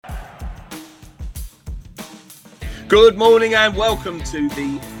Good morning and welcome to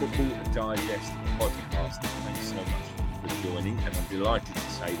the Football Digest podcast. Thanks so much for joining, and I'm delighted to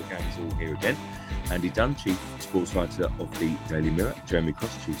say the gang's all here again. Andy Dunn, Chief Sports Writer of the Daily Mirror, Jeremy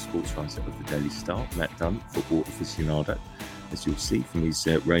Cross, Chief Sports Writer of the Daily Star, Matt Dunn, football aficionado, as you'll see from his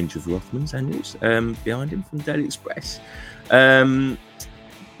range of Rothmans annuals behind him from Daily Express. Very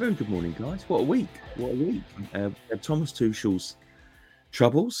good morning, guys. What a week. Thomas Tuchel's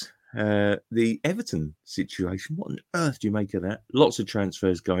troubles. The Everton situation, what on earth do you make of that? Lots of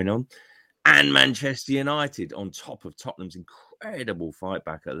transfers going on. And Manchester United on top of Tottenham's incredible fight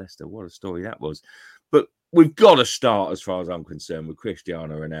back at Leicester. What a story that was. But we've got to start, as far as I'm concerned, with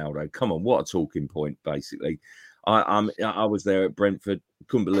Cristiano Ronaldo. Come on, what a talking point, basically. I was there at Brentford.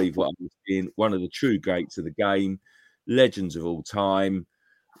 Couldn't believe what I was seeing. One of the true greats of the game. Legends of all time.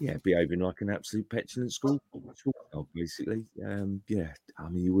 Yeah, behaving like an absolute petulant school dog, basically. I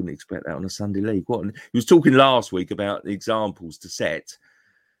mean, you wouldn't expect that on a Sunday league. He was talking last week about the examples to set.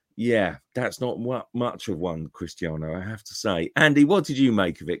 Yeah, that's not much of one, Cristiano, I have to say. Andy, what did you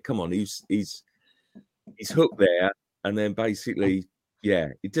make of it? Come on, he's hooked there, and then basically, yeah,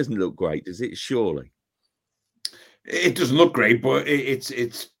 it doesn't look great, does it? Surely. It doesn't look great, but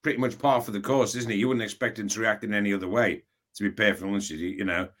it's pretty much par for the course, isn't it? You wouldn't expect him to react in any other way, to be perfectly honest with you, you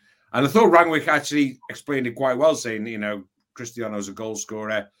know. And I thought Rangnick actually explained it quite well, saying, you know, Cristiano's a goal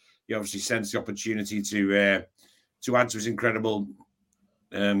scorer. He obviously sensed the opportunity to add to his incredible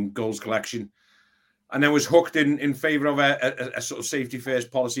goals collection, and then was hooked in favour of a sort of safety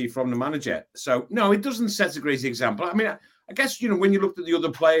first policy from the manager. So no, it doesn't set a great example. I mean, I guess, you know, when you looked at the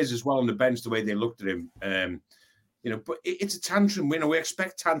other players as well on the bench, the way they looked at him, you know, but it's a tantrum. You know, we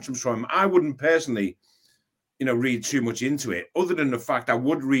expect tantrums from him. I wouldn't personally, you know, read too much into it, other than the fact I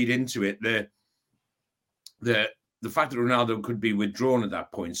would read into it the fact that Ronaldo could be withdrawn at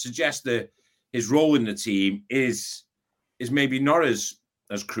that point suggests that his role in the team is maybe not as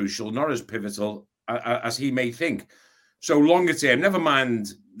crucial, not as pivotal as he may think. So longer term, never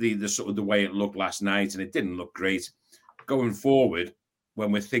mind the sort of the way it looked last night, and it didn't look great. Going forward,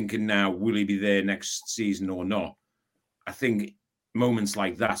 when we're thinking now, will he be there next season or not? I think moments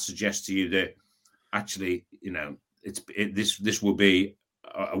like that suggest to you that actually, you know, this will be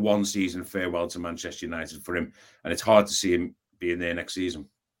a one-season farewell to Manchester United for him, and it's hard to see him being there next season.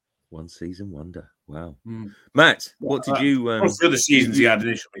 One season wonder. Wow. Matt, what did you... Most of the seasons he had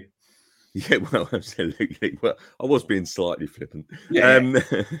initially. Yeah, well, absolutely. Well, I was being slightly flippant. Yeah.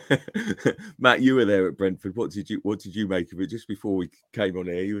 Matt, you were there at Brentford. What did you make of it? Just before we came on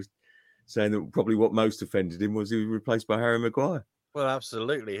here, he was saying that probably what most offended him was he was replaced by Harry Maguire. Well,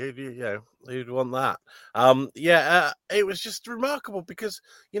 absolutely. Who'd want that? It was just remarkable because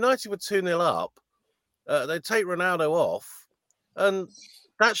United were 2-0 up. They take Ronaldo off, and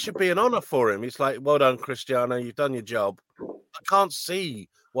that should be an honour for him. He's like, well done, Cristiano. You've done your job. I can't see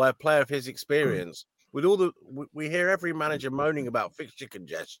why a player of his experience, with all we hear every manager moaning about fixture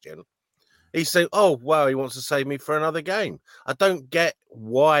congestion. He's saying, oh, wow, he wants to save me for another game. I don't get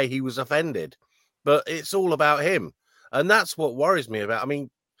why he was offended, but it's all about him. And that's what worries me about. I mean,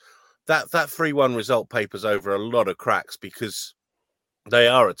 that 3-1 result papers over a lot of cracks because they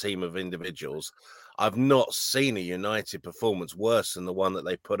are a team of individuals. I've not seen a United performance worse than the one that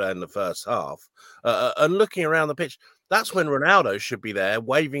they put out in the first half. And looking around the pitch, that's when Ronaldo should be there,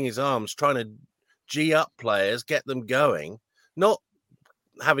 waving his arms, trying to G up players, get them going, not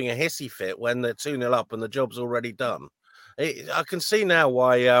having a hissy fit when they're 2-0 up and the job's already done. I can see now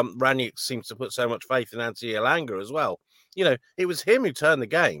why Rangnick seems to put so much faith in Anthony Elanga as well. You know, it was him who turned the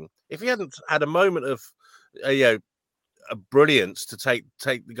game. If he hadn't had a moment of, a brilliance to take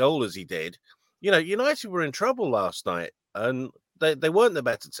the goal as he did, you know, United were in trouble last night, and they weren't the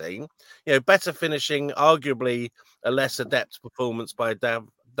better team. You know, better finishing, arguably a less adept performance by David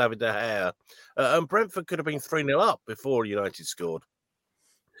De Gea, and Brentford could have been 3-0 up before United scored.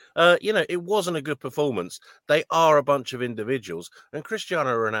 You know, it wasn't a good performance. They are a bunch of individuals, and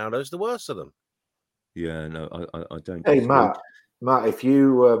Cristiano Ronaldo's the worst of them. Yeah, no, I don't. Hey, Matt, if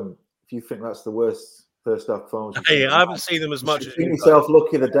you think that's the worst first half performance, hey, I haven't seen them as much. You think yourself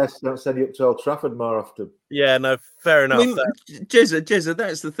lucky the desk don't send you up to Old Trafford more often. Yeah, no, fair enough. I mean, Jezza,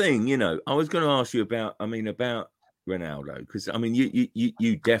 that's the thing. You know, I was going to ask you about Ronaldo, because I mean,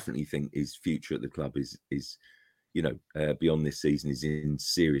 you definitely think his future at the club is you know, beyond this season is in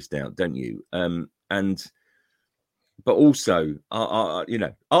serious doubt, don't you? But also, you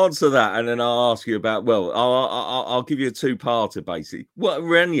know, answer that, and then I'll ask you about. Well, I'll give you a two-parter, basically. What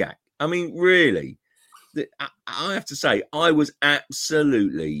Rangnick? I mean, really, I have to say, I was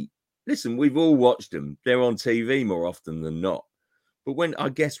absolutely. Listen, we've all watched them. They're on TV more often than not. But when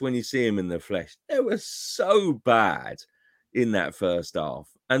you see him in the flesh, they were so bad in that first half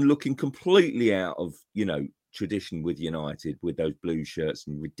and looking completely out of, tradition with United with those blue shirts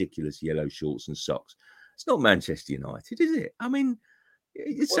and ridiculous yellow shorts and socks. It's not Manchester United, is it? I mean,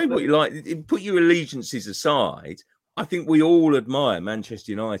 say what you like. Put your allegiances aside. I think we all admire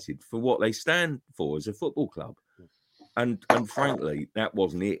Manchester United for what they stand for as a football club. And frankly, that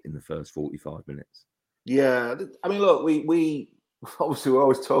wasn't it in the first 45 minutes. Yeah. I mean, look, we obviously we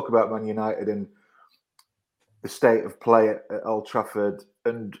always talk about Man United and the state of play at Old Trafford,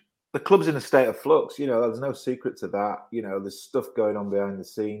 and the club's in a state of flux. There's no secret to that. There's stuff going on behind the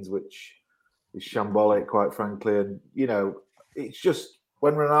scenes which is shambolic, quite frankly. And it's just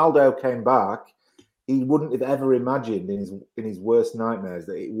when Ronaldo came back, he wouldn't have ever imagined in his worst nightmares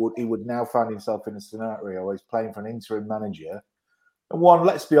that he would now find himself in a scenario where he's playing for an interim manager. And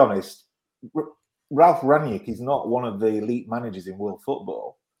let's be honest, Ralf Rangnick is not one of the elite managers in world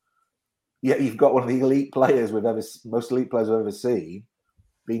football. Yet you've got one of the elite players most elite players we've ever seen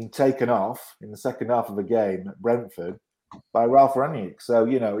being taken off in the second half of a game at Brentford by Ralf Rangnick. So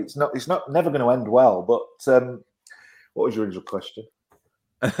it's never going to end well. But what was your original question?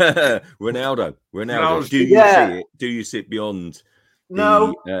 Ronaldo. Do you see it beyond?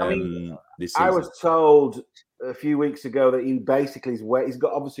 No, this I was told a few weeks ago that he basically he's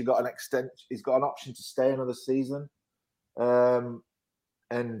obviously got an extent. He's got an option to stay another season, and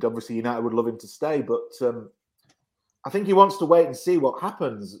obviously United would love him to stay. But I think he wants to wait and see what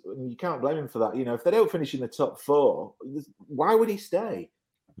happens. And you can't blame him for that. If they don't finish in the top four, why would he stay?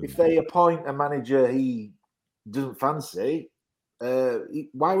 If they appoint a manager he doesn't fancy,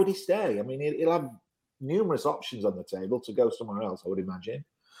 why would he stay? I mean, he'll have numerous options on the table to go somewhere else, I would imagine.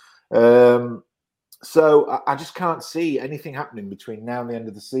 So I just can't see anything happening between now and the end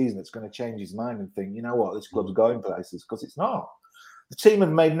of the season that's going to change his mind and think, you know what, this club's going places, because it's not. The team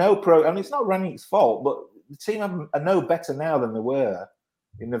have made no progress. I mean, it's not Rangnick's fault, but the team are no better now than they were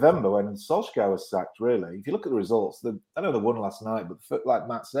in November when Solskjaer was sacked, really. If you look at the results, I know they won last night, but like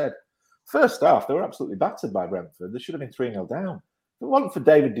Matt said, first half, they were absolutely battered by Brentford. They should have been 3-0 down. If it wasn't for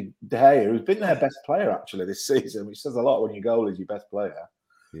David De Gea, who's been their best player, actually, this season, which says a lot when your goal is your best player,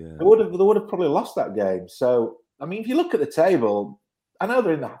 they would have probably lost that game. So, I mean, if you look at the table, I know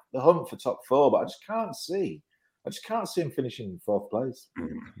they're in the hunt for top four, but I just can't see him finishing in fourth place.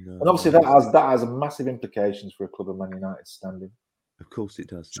 No, and obviously that has massive implications for a club of Man United standing. Of course it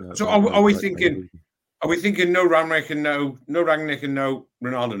does. No, so are we thinking no Rangnick and no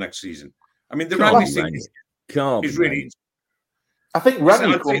Ronaldo next season? I mean, the Rangnick thing is really... I think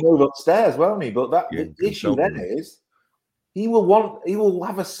Rangnick will move upstairs, won't he? But the issue then is he will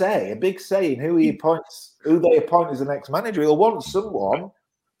have a big say in who they appoint as the next manager. He'll want someone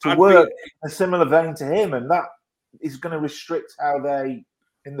to work in a similar vein to him, and that is going to restrict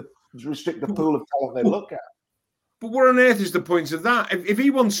restrict the pool of talent they look at. But what on earth is the point of that? If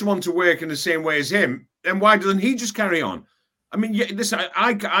he wants someone to work in the same way as him, then why doesn't he just carry on? I mean, listen,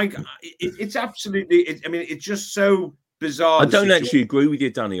 it's absolutely. I mean, it's just so bizarre. I don't actually agree with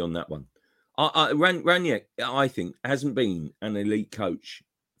you, Danny, on that one. Rangnick, I think, hasn't been an elite coach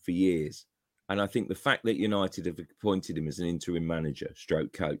for years. And I think the fact that United have appointed him as an interim manager,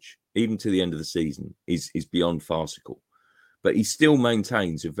 stroke coach, even to the end of the season, is beyond farcical. But he still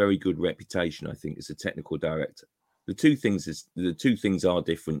maintains a very good reputation, I think, as a technical director. The two things are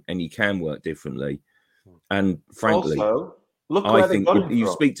different, and you can work differently. And frankly, also, I think you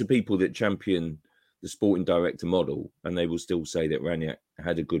speak to people that champion the sporting director model, and they will still say that Rangnick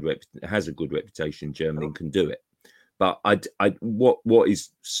has a good reputation in Germany and can do it. But what is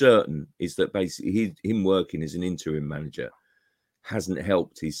certain is that basically him working as an interim manager hasn't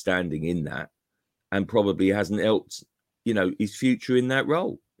helped his standing in that, and probably hasn't helped, his future in that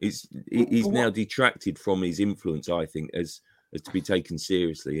role. He's now detracted from his influence, I think, as to be taken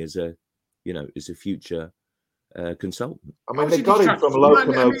seriously as a future consultant. I mean, they got him from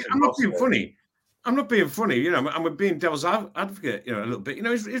Locomotive. I'm not being funny. I'm not being funny, I'm being devil's advocate, a little bit.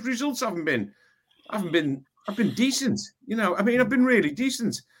 His results haven't been decent. I've been really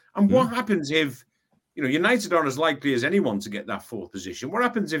decent. And what happens if, United are as likely as anyone to get that fourth position? What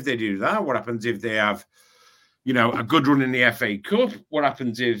happens if they do that? What happens if they have, a good run in the FA Cup? What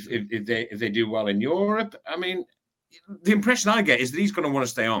happens if they do well in Europe? I mean, the impression I get is that he's going to want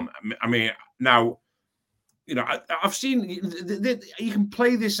to stay on. I mean, now, I've seen you can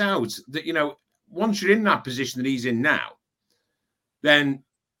play this out that, once you're in that position that he's in now, then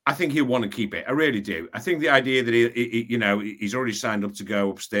I think he'll want to keep it. I really do. I think the idea that he's already signed up to go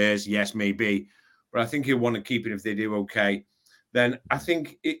upstairs, yes, maybe, but I think he'll want to keep it if they do okay. Then I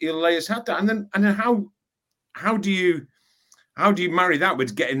think he'll lay his hat down. And then how do you how do you marry that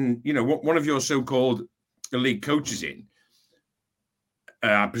with getting, one of your so-called elite coaches in?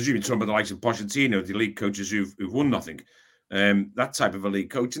 I presume you're talking about the likes of Pochettino, the elite coaches who've won nothing, that type of elite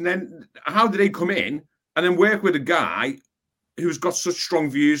coach. And then how do they come in and then work with a guy who's got such strong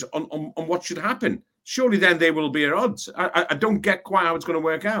views on what should happen? Surely then they will be at odds. I don't get quite how it's going to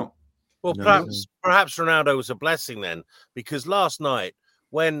work out. Well, perhaps Ronaldo was a blessing then, because last night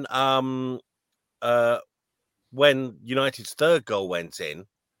when United's third goal went in,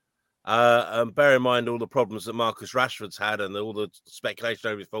 and bear in mind all the problems that Marcus Rashford's had and all the speculation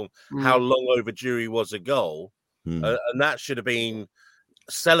over his form, how long overdue he was a goal, and that should have been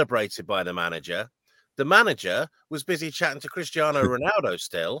celebrated by the manager. The manager was busy chatting to Cristiano Ronaldo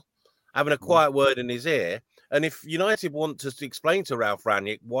still, having a quiet word in his ear. And if United want to explain to Ralph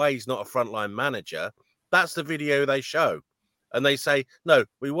Rangnick why he's not a frontline manager, that's the video they show. And they say, no,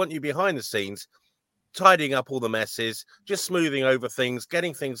 we want you behind the scenes, tidying up all the messes, just smoothing over things,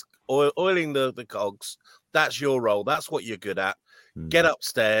 getting things, oiling the cogs. That's your role. That's what you're good at. Get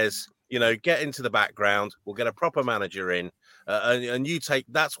upstairs, get into the background. We'll get a proper manager in. And you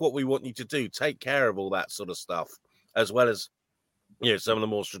that's what we want you to do. Take care of all that sort of stuff, as well as, some of the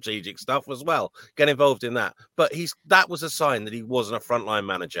more strategic stuff as well. Get involved in that. But that was a sign that he wasn't a frontline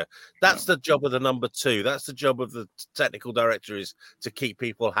manager. That's the job of the number two. That's the job of the technical director, is to keep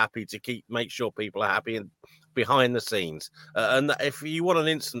people happy, make sure people are happy and behind the scenes. And if you want an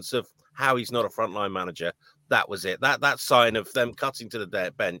instance of how he's not a frontline manager, that was it. That sign of them cutting to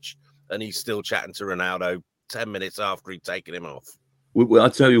the bench and he's still chatting to Ronaldo 10 minutes after he'd taken him off. Well,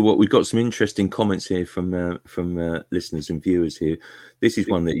 I'll tell you what, we've got some interesting comments here from listeners and viewers here. This is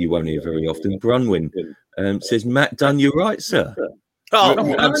one that you won't hear very often. Brunwyn says, Matt Dunn, you're right, sir.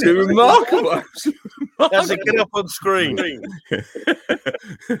 Oh, absolutely remarkable. That's a get up on screen.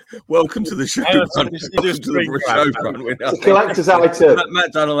 Welcome to the show. Brunwyn. Collector's item.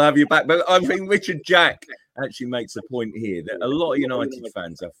 Matt Dunn will have you back. But I think Richard Jack actually makes a point here that a lot of United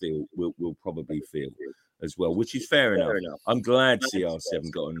fans, I feel, will probably feel as well, which is fair enough. I'm glad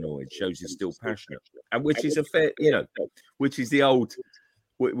CR7 got annoyed. Shows he's still passionate, and which is a fair, which is the old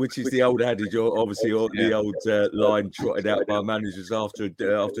adage, obviously, or the old line trotted out by managers after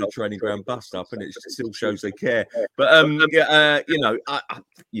a training ground bust up, and it still shows they care. But I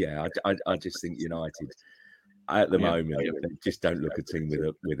just think United at the moment just don't look a team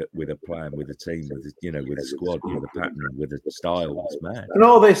with a plan, with a team, with a squad, with a pattern, with a style. It's mad. And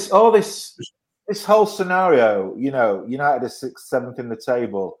all this whole scenario, United are 6th, 7th in the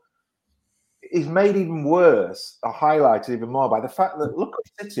table, is made even worse, or highlighted even more by the fact that look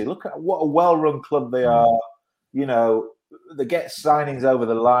at City, look at what a well-run club they are. They get signings over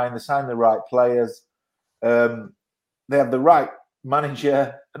the line, they sign the right players, they have the right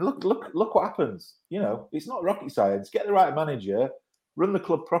manager, and look what happens. It's not rocket science. Get the right manager, run the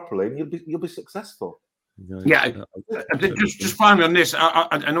club properly, and you'll be successful. Yeah, just finally on this,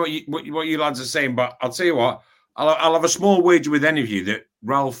 I know what you lads are saying, but I'll tell you what, I'll have a small wager with any of you that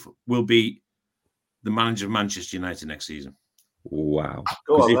Ralph will be the manager of Manchester United next season. Wow!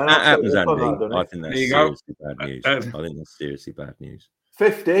 If that happens, Andy, I think that's seriously bad news. I think that's seriously bad news.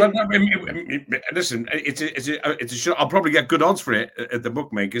 50. Listen, it's a I'll probably get good odds for it at the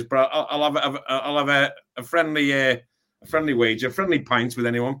bookmakers, but I'll have a friendly wager, friendly pints with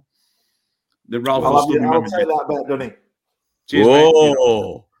anyone. The Ralph I'll take that bet, Dunny. Cheers,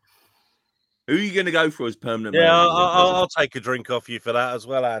 whoa! Mate. Who are you going to go for as permanent? Yeah, I'll take a drink off you for that as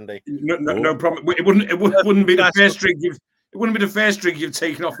well, Andy. No problem. It wouldn't be the first drink you've. It wouldn't be the first drink you've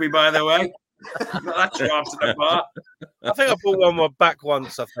taken off me, by the way. Not that sharp to the bar. I think I put one on my back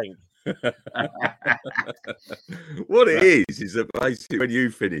once. I think. What it is that basically when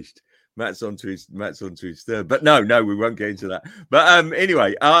you finished, Matt's onto his third. But no, we won't get into that. But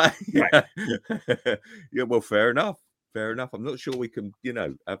anyway, well, fair enough. I'm not sure we can,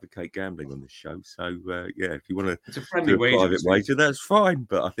 advocate gambling on this show. So if you want to do a private wager, that's fine.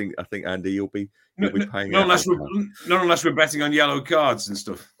 But I think Andy, you'll be paying. Not unless we're betting on yellow cards and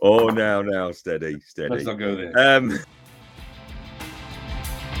stuff. Oh, now, steady. Let's not go there.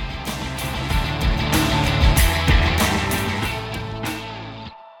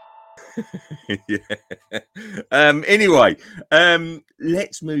 Anyway,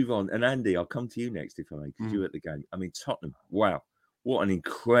 let's move on. And Andy, I'll come to you next if I may, because you're at the game. I mean, Tottenham, wow, what an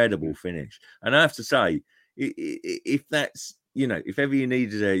incredible finish. And I have to say, if that's, if ever you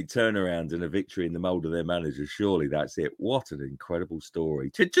needed a turnaround and a victory in the mould of their manager, surely that's it. What an incredible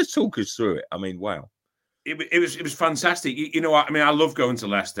story. To just talk us through it. I mean, wow. It was fantastic. You know what? I mean, I love going to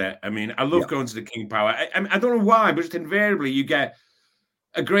Leicester. I mean, I love going to the King Power. I don't know why, but just invariably you get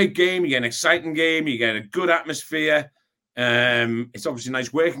a great game, you get an exciting game, you get a good atmosphere. It's obviously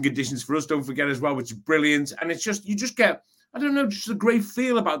nice working conditions for us, don't forget as well, which is brilliant. And it's just, you just get, I don't know, just a great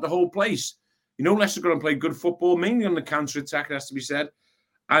feel about the whole place. You know, Leicester going to play good football, mainly on the counter-attack, it has to be said.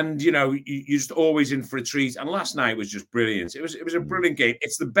 And, you know, you're just always in for a treat. And last night was just brilliant. It was a brilliant game.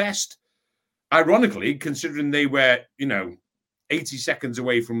 It's the best, ironically, considering they were, you know, 80 seconds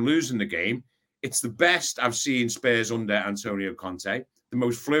away from losing the game. It's the best I've seen Spurs under Antonio Conte. The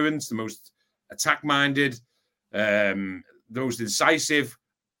most fluent, the most attack-minded, the most incisive,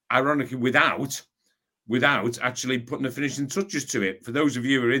 ironically, without actually putting the finishing touches to it. For those of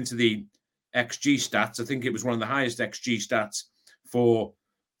you who are into the XG stats, I think it was one of the highest XG stats for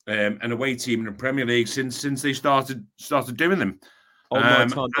an away team in the Premier League since they started doing them. Oh, my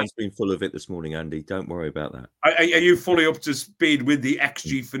timeline's been full of it this morning, Andy. Don't worry about that. Are you fully up to speed with the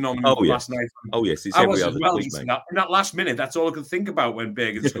XG phenomenon from last night? Oh, yes. It's every other week, mate. In that last minute, that's all I could think about when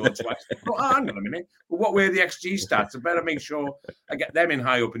Bergen scored twice. Oh, hang on a minute. Well, what were the XG stats? I better make sure I get them in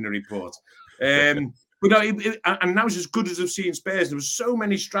high up in the report. But no, and that was as good as I've seen Spurs. There was so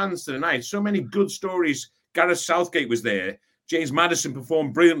many strands to the night, so many good stories. Gareth Southgate was there. James Maddison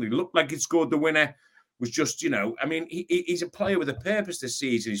performed brilliantly. Looked like he'd scored the winner. Was just, you know, I mean, he's a player with a purpose this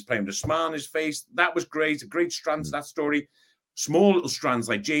season. He's playing with a smile on his face. That was great. A great strand to that story. Small little strands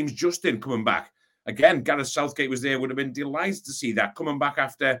like James Justin coming back. Again, Gareth Southgate was there. Would have been delighted to see that coming back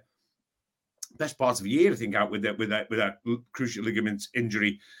after best part of a year, I think, out with that cruciate ligament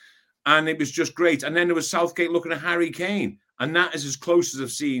injury. And it was just great. And then there was Southgate looking at Harry Kane. And that is as close as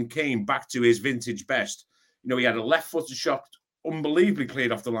I've seen Kane back to his vintage best. You know, he had a left-footed shot unbelievably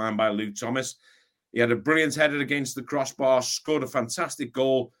cleared off the line by Luke Thomas. He had a brilliant header against the crossbar, scored a fantastic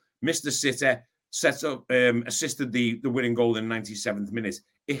goal, missed the sitter, set up, assisted the winning goal in the 97th minute.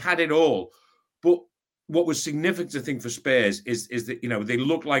 It had it all. But what was significant, I think, for Spurs is that, you know, they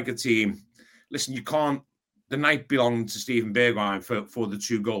look like a team. Listen, you can't, the night belonged to Steven Bergwijn for the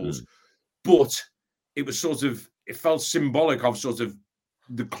 2 goals. But it was sort of, it felt symbolic of sort of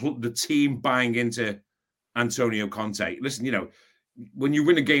the team buying into Antonio Conte. Listen, you know, when you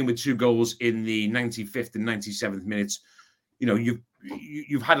win a game with 2 goals in the 95th and 97th minutes, you know,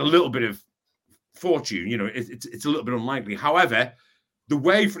 you've had a little bit of fortune. You know, it's a little bit unlikely. However, the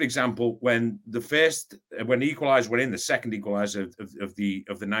way, for example, when the equaliser went in, the second equaliser of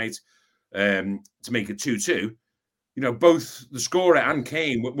the night to make it 2-2, you know, both the scorer and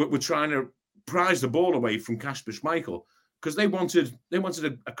Kane were trying to prize the ball away from Kasper Schmeichel because they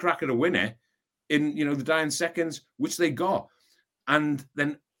wanted a crack at a winner in, you know, the dying seconds, which they got. And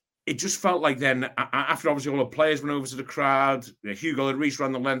then it just felt like then, after obviously all the players went over to the crowd, Hugo Lloris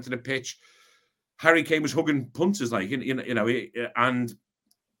ran the length of the pitch, Harry Kane was hugging punters, like, you know, and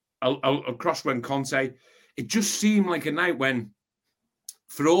across went Conte. It just seemed like a night when,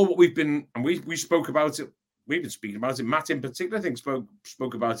 for all what we've been, and we spoke about it, we've been speaking about it, Matt in particular, I think,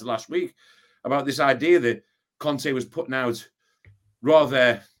 spoke about it last week, about this idea that Conte was putting out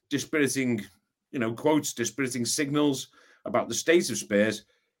rather dispiriting, you know, quotes, dispiriting signals about the state of Spurs.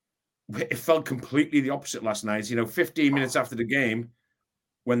 It felt completely the opposite last night. You know, 15 minutes after the game,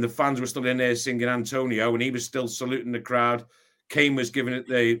 when the fans were still in there singing Antonio and he was still saluting the crowd, Kane was giving it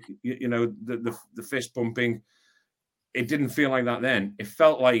the fist pumping. It didn't feel like that then. It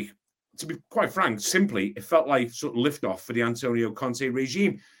felt like, to be quite frank, simply, it felt like sort of liftoff for the Antonio Conte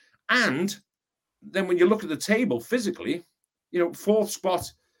regime. And then when you look at the table physically, you know, 4th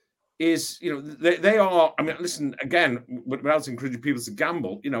spot is, you know, they are, I mean, listen, again, without encouraging people to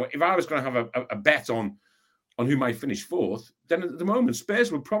gamble, you know, if I was going to have a bet on who might finish 4th, then at the moment,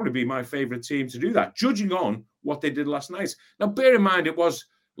 Spurs would probably be my favourite team to do that, judging on what they did last night. Now, bear in mind, it was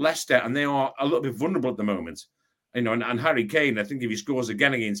Leicester, and they are a little bit vulnerable at the moment. You know, and Harry Kane, I think if he scores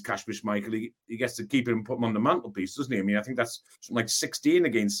again against Kasper Schmeichel, he gets to keep him and put him on the mantelpiece, doesn't he? I mean, I think that's something like 16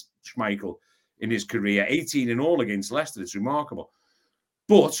 against Schmeichel in his career, 18 in all against Leicester. It's remarkable.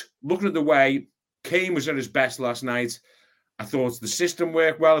 But looking at the way Kane was at his best last night, I thought the system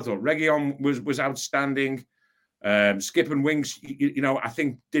worked well. I thought Reguilon was outstanding. Skip and Winks, you know, I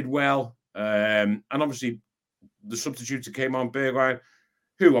think did well. And obviously the substitutes that came on, Bergwijn,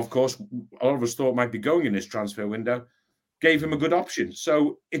 who, of course, a lot of us thought might be going in this transfer window, gave him a good option.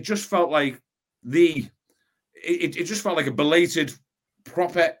 So it just felt like it just felt like a belated,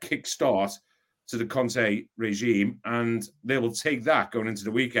 proper kickstart to the Conte regime, and they will take that going into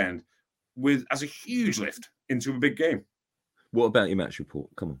the weekend as a huge lift into a big game. What about your match report?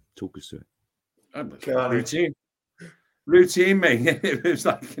 Come on, talk us through it. Routine, mate. It was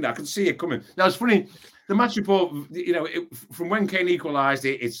like, you know, I could see it coming. Now, it's funny. The match report, you know, from when Kane equalised,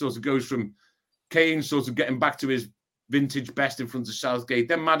 it sort of goes from Kane sort of getting back to his vintage best in front of Southgate.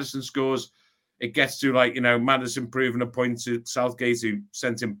 Then Maddison scores it gets to like, Maddison proving a point to Southgate, who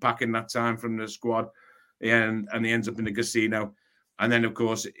sent him packing that time from the squad, and he ends up in the casino. And then, of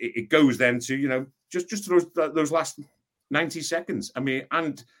course, it goes then to, just those last 90 seconds. I mean,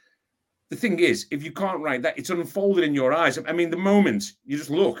 and the thing is, if you can't write that, it's unfolded in your eyes. I mean, the moment you just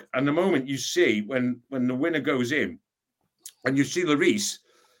look, and the moment you see when the winner goes in, and you see Lloris,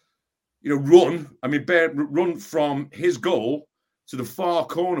 run from his goal to the far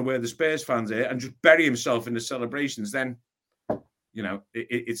corner where the Spurs fans are, and just bury himself in the celebrations, then,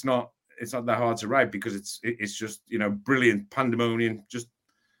 it's not that hard to write, because it's just, brilliant pandemonium,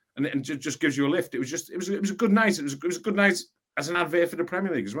 and it just gives you a lift. It was a good night. It was a good night as an advert for the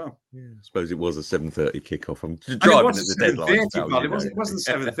Premier League as well. Yeah, I suppose it was a 7:30 kickoff. I'm driving at the deadline. It wasn't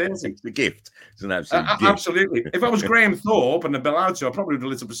 7:30. It's a gift. It's an absolute gift. Absolutely. If I was Graham Thorpe and the Bellagio, I probably would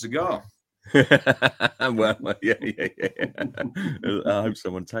have lit up a cigar. Well, yeah. I hope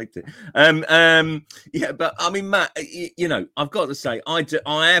someone takes it. But I mean, Matt, I've got to say, I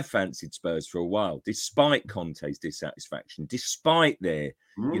have fancied Spurs for a while, despite Conte's dissatisfaction, despite their,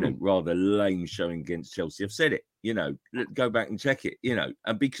 rather lame showing against Chelsea. I've said it. Go back and check it. And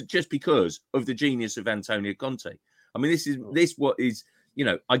because of the genius of Antonio Conte. I mean, this what is.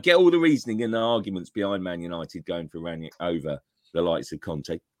 I get all the reasoning and the arguments behind Man United going for Ranić over the likes of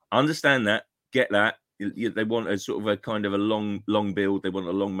Conte. Understand that, get that. They want a sort of a kind of a long build. They want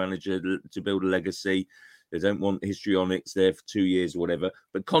a long manager to build a legacy. They don't want histrionics there for 2 years or whatever.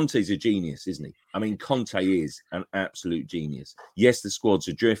 But Conte's a genius, isn't he? I mean, Conte is an absolute genius. Yes, the squad's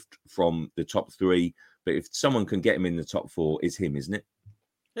adrift from the top three, but if someone can get him in the top four, it's him, isn't it?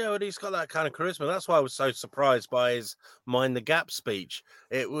 Yeah, well, he's got that kind of charisma. That's why I was so surprised by his mind the gap speech.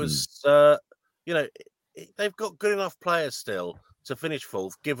 It was, they've got good enough players still to finish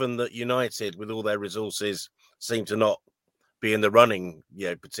fourth, given that United, with all their resources, seem to not be in the running,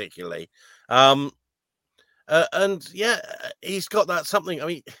 particularly. He's got that something. I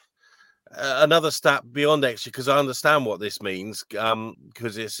mean, another stat beyond extra, because I understand what this means,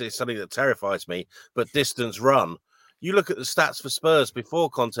 because it's something that terrifies me. But distance run, you look at the stats for Spurs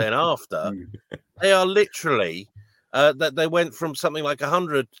before Conte and after, they are literally that they went from something like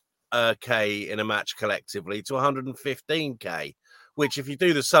 100k in a match collectively to 115k. Which, if you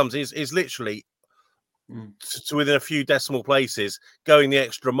do the sums, is literally to within a few decimal places going the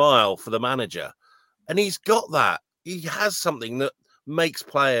extra mile for the manager. And he's got that. He has something that makes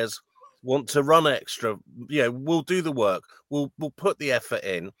players want to run extra. We'll do the work. We'll put the effort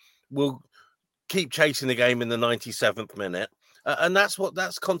in. We'll keep chasing the game in the 97th minute. And that's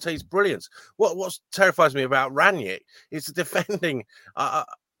Conte's brilliance. What terrifies me about Ranić is the defending. I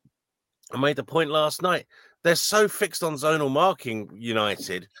made the point last night. They're so fixed on zonal marking,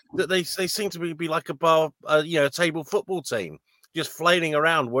 United, that they seem to be like a table football team, just flailing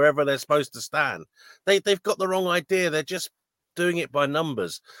around wherever they're supposed to stand. They've got the wrong idea. They're just doing it by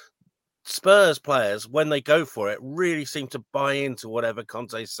numbers. Spurs players, when they go for it, really seem to buy into whatever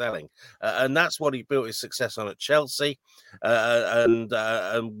Conte's selling. And that's what he built his success on at Chelsea. And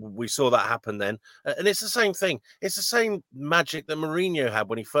we saw that happen then. And it's the same thing. It's the same magic that Mourinho had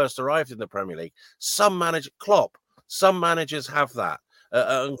when he first arrived in the Premier League. Some managers have that.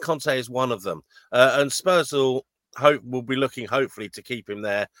 And Conte is one of them. And Spurs will be looking, hopefully, to keep him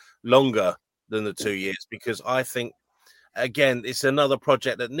there longer than the 2 years, because I think, again, it's another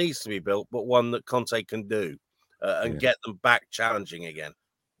project that needs to be built, but one that Conte can do and get them back challenging again.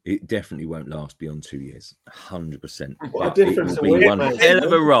 It definitely won't last beyond 2 years, 100%. What a difference it will be one hell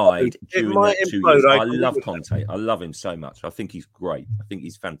of a ride during that 2 years. I love Conte. I love him so much. I think he's great. I think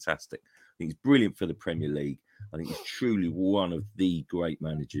he's fantastic. I think he's brilliant for the Premier League. I think he's truly one of the great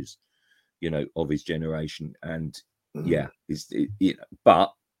managers, of his generation. And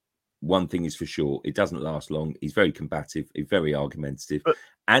but one thing is for sure, it doesn't last long. He's very combative, he's very argumentative.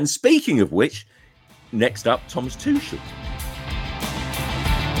 And speaking of which, next up, Thomas Tuchel.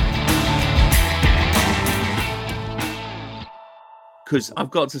 Because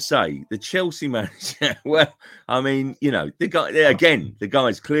I've got to say, the Chelsea manager, well, I mean, the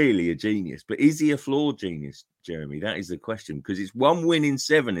guy's clearly a genius, but is he a flawed genius, Jeremy? That is the question, because it's 1 win in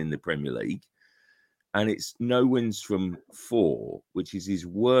 7 in the Premier League. And it's no wins from 4, which is his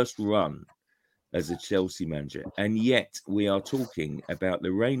worst run as a Chelsea manager. And yet we are talking about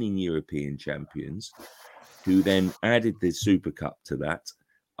the reigning European champions, who then added the Super Cup to that,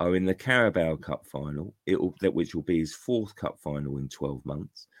 are in the Carabao Cup final, which will be his 4th cup final in 12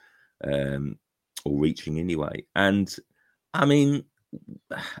 months, or reaching anyway. And I mean,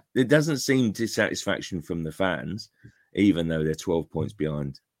 there doesn't seem dissatisfaction from the fans, even though they're 12 points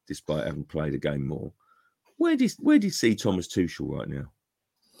behind, despite having played a game more. Where do you see Thomas Tuchel right now?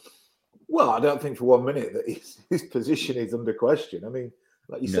 Well, I don't think for 1 minute that his position is under question. I mean,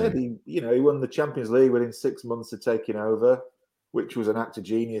 like you said, he won the Champions League within 6 months of taking over, which was an act of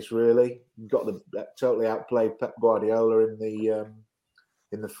genius, really. Totally outplayed Pep Guardiola in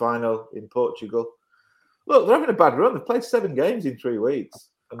the final in Portugal. Look, they're having a bad run. They've played 7 games in 3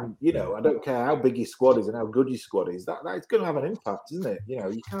 weeks. And, I don't care how big your squad is and how good your squad is. That's going to have an impact, isn't it?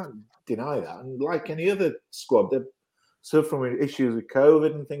 You can't deny that. And like any other squad, they're suffering with issues with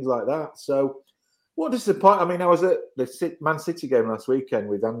COVID and things like that. So what disappointed? I mean, I was at the Man City game last weekend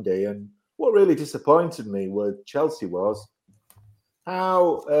with Andy, and what really disappointed me with Chelsea was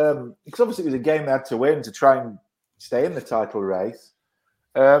how, because obviously it was a game they had to win to try and stay in the title race,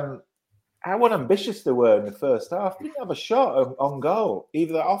 how unambitious they were in the first half. They didn't have a shot on goal,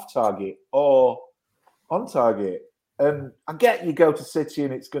 either off target or on target. And I get you go to City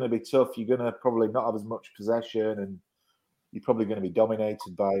and it's going to be tough. You're going to probably not have as much possession and you're probably going to be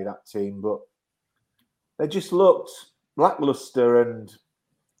dominated by that team. But they just looked lackluster. And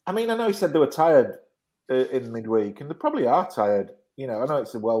I mean, I know he said they were tired in midweek, and they probably are tired. I know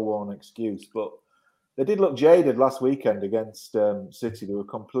it's a well-worn excuse, but they did look jaded last weekend against City. They were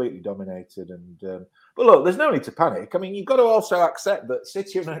completely dominated. But look, there's no need to panic. I mean, you've got to also accept that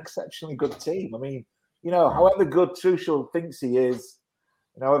City are an exceptionally good team. I mean, however good Tuchel thinks he is,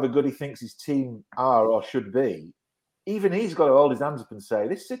 and however good he thinks his team are or should be, even he's got to hold his hands up and say,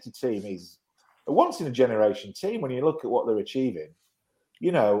 this City team is a once-in-a-generation team when you look at what they're achieving.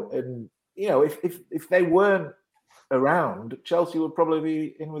 If they weren't around, Chelsea would probably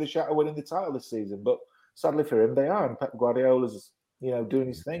be in with a shot of winning the title this season. But sadly for him, they are, and Pep Guardiola's, doing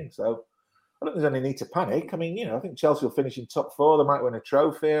his thing. So I don't think there's any need to panic. I mean, I think Chelsea will finish in top 4. They might win a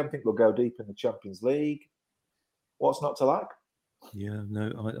trophy. I think they'll go deep in the Champions League. What's not to like? Yeah,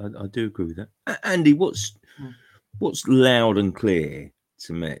 no, I do agree with that. Andy, what's loud and clear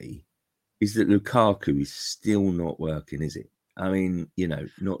to me is that Lukaku is still not working, is it? I mean,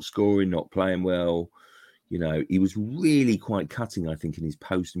 not scoring, not playing well. He was really quite cutting, I think, in his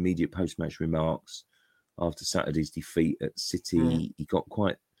immediate post-match remarks after Saturday's defeat at City. He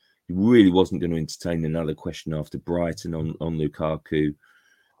really wasn't going to entertain another question after Brighton on Lukaku.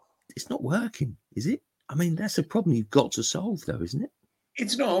 It's not working, is it? I mean, that's a problem you've got to solve, though, isn't it?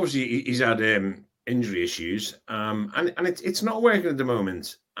 It's not. Obviously, he's had injury issues, and it's not working at the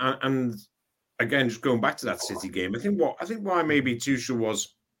moment. And again, just going back to that City game, I think why maybe Tuchel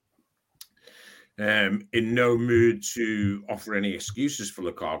was in no mood to offer any excuses for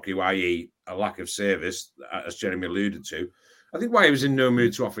Lukaku, i.e. a lack of service, as Jeremy alluded to. I think why he was in no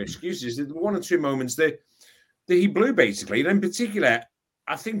mood to offer excuses is that 1 or 2 moments that he blew, basically. And in particular,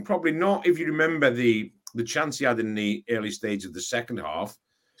 I think probably not, if you remember the chance he had in the early stage of the second half.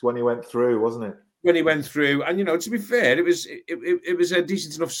 It's when he went through, wasn't it? When he went through. And, to be fair, it was a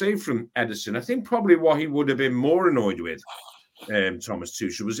decent enough save from Ederson. I think probably what he would have been more annoyed with, Thomas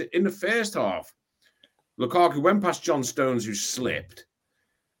Tuchel, was in the first half. Lukaku went past John Stones, who slipped,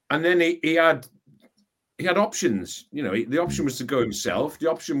 and then he had options. The option was to go himself. The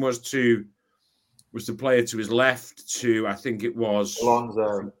option was to play it to his left to, I think it was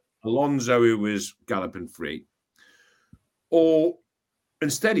Alonso, who was galloping free. Or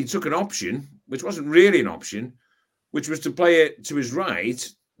instead, he took an option, which wasn't really an option, which was to play it to his right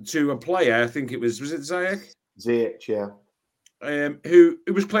to a player. I think it was it Ziyech? Ziyech, yeah. Who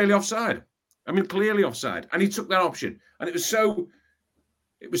was clearly offside. I mean, clearly offside, and he took that option, and it was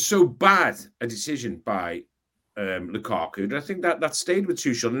so bad a decision by Lukaku that I think that stayed with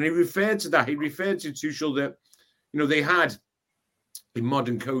Tuchel, and he referred to that. He referred to Tuchel that they had, in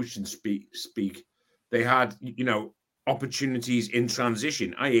modern coaching speak, they had opportunities in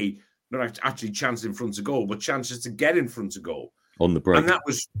transition, i.e., not actually chances in front of goal, but chances to get in front of goal on the break, and that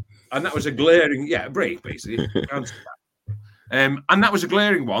was a glaring break basically. And that was a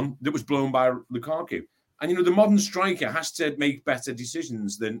glaring one that was blown by Lukaku. And, the modern striker has to make better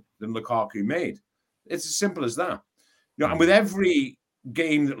decisions than Lukaku made. It's as simple as that. And with every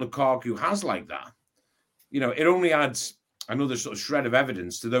game that Lukaku has like that, it only adds another sort of shred of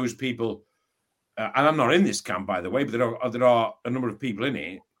evidence to those people. And I'm not in this camp, by the way, but there are a number of people in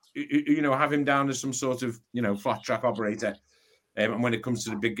it who have him down as some sort of, flat track operator. And when it comes to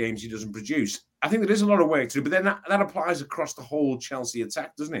the big games, he doesn't produce. I think there is a lot of work to do, but then that applies across the whole Chelsea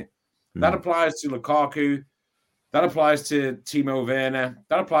attack, doesn't it? That applies to Lukaku. That applies to Timo Werner.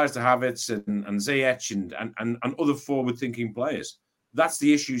 That applies to Havertz and Ziyech and other forward-thinking players. That's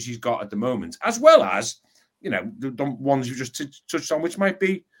the issues he's got at the moment, as well as, the ones you just touched on, which might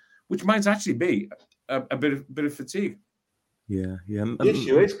actually be a bit of fatigue. Yeah. The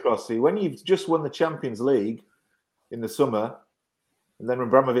issue is, Crossy, when you've just won the Champions League in the summer, And then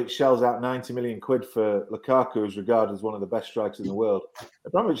Abramovich shells out 90 million quid for Lukaku, who's regarded as one of the best strikers in the world.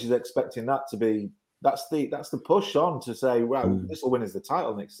 Abramovich is expecting that to be that's the push on to say, well, this will win us the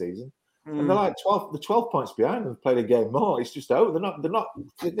title next season. And they're like 12 points behind and played a game more. It's just over.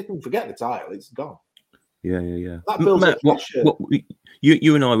 They can forget the title. It's gone. Yeah. That builds Matt, up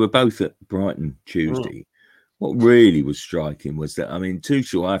you and I were both at Brighton Tuesday. What really was striking was that, I mean,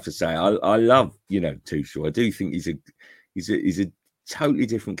 Tuchel, I have to say, I love, Tuchel. I do think he's a totally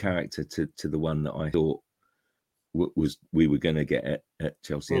different character to the one that I thought we were going to get at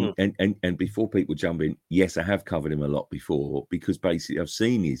Chelsea. And before people jump in, yes, I have covered him a lot before, because basically I've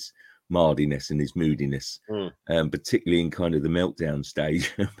seen his mardiness and his moodiness, particularly in kind of the meltdown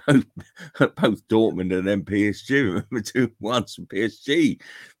stage, both Dortmund and then PSG. Remember 2-1 from PSG,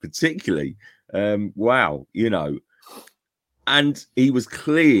 particularly. Wow, and he was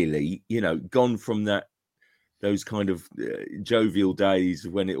clearly, gone from those kind of jovial days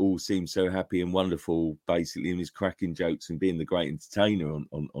when it all seemed so happy and wonderful, basically, and his cracking jokes and being the great entertainer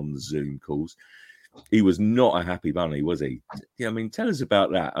on the Zoom calls. He was not a happy bunny, was he? Yeah, I mean, tell us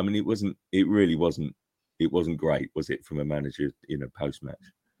about that. I mean, it really wasn't great, was it, from a manager, post-match?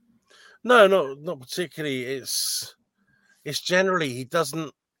 No, not particularly. It's generally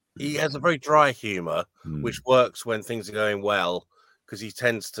he has a very dry humor, which works when things are going well, because he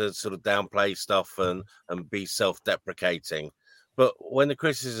tends to sort of downplay stuff and be self-deprecating. But when the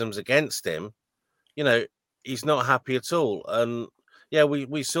criticism's against him, he's not happy at all. And yeah,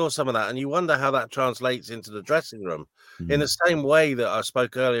 we saw some of that, and you wonder how that translates into the dressing room. In the same way that I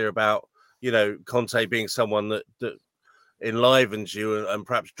spoke earlier about, Conte being someone that enlivens you and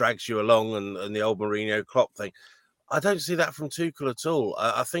perhaps drags you along, and the old Mourinho Klopp thing. I don't see that from Tuchel at all.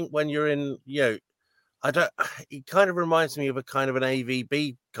 I think when you're in, he kind of reminds me of a kind of an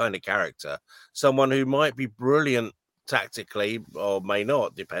AVB kind of character, someone who might be brilliant tactically or may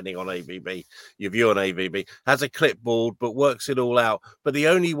not, depending on AVB, your view on AVB, has a clipboard but works it all out. But the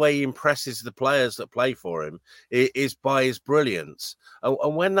only way he impresses the players that play for him is by his brilliance.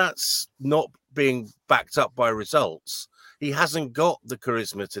 And when that's not being backed up by results, he hasn't got the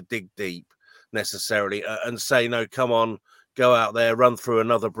charisma to dig deep necessarily and say, no, come on, go out there, run through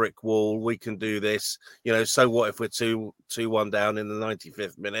another brick wall. We can do this. So what if we're 2-1 down in the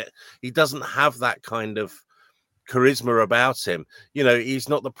 95th minute? He doesn't have that kind of charisma about him. He's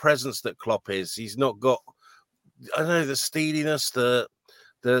not the presence that Klopp is. He's not got, I don't know, the steeliness, the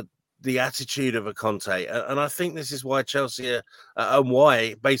attitude of a Conte. And I think this is why Chelsea and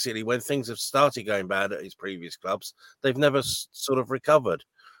why basically when things have started going bad at his previous clubs, they've never sort of recovered.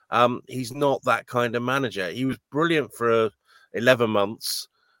 He's not that kind of manager. He was brilliant for 11 months,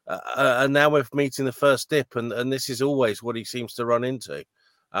 and now we're meeting the first dip, and this is always what he seems to run into.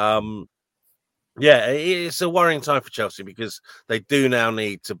 Yeah, it's a worrying time for Chelsea because they do now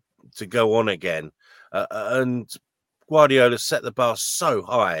need to go on again, and Guardiola set the bar so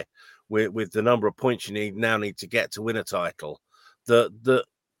high with the number of points you need to get to win a title. That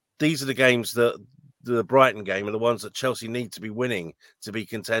these are the games that. The Brighton game are the ones that Chelsea need to be winning to be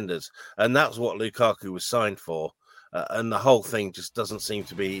contenders, and that's what Lukaku was signed for. And the whole thing just doesn't seem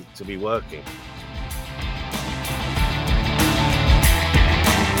to be working.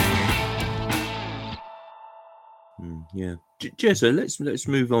 Yeah, Jezza, let's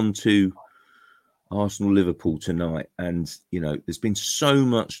move on to Arsenal-Liverpool tonight, and there's been so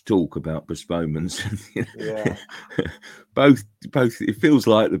much talk about postponements. Yeah, both. It feels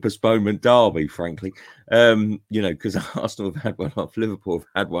like the postponement derby, frankly. Because Arsenal have had one off, Liverpool have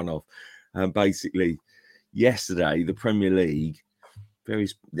had one off, and basically yesterday the Premier League,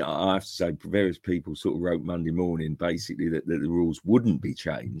 I have to say, various people sort of wrote Monday morning basically that the rules wouldn't be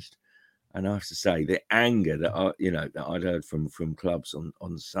changed. And I have to say, the anger that I'd heard from clubs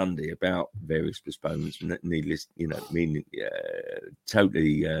on Sunday about various postponements, needless, meaning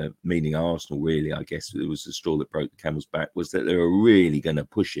meaning Arsenal. Really, I guess it was the straw that broke the camel's back. Was that they were really going to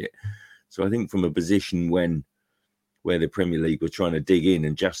push it. So I think from a position where the Premier League were trying to dig in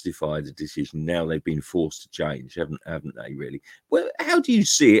and justify the decision, now they've been forced to change, haven't they? Really? Well, how do you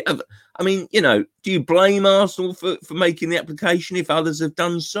see it? I mean, do you blame Arsenal for making the application if others have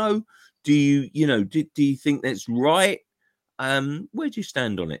done so? Do you, do you think that's right? Where do you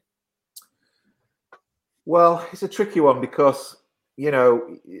stand on it? Well, it's a tricky one because,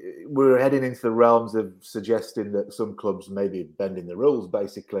 we're heading into the realms of suggesting that some clubs may be bending the rules,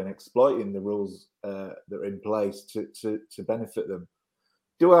 basically, and exploiting the rules that are in place to benefit them.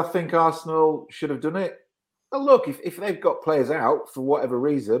 Do I think Arsenal should have done it? Well, look, if they've got players out for whatever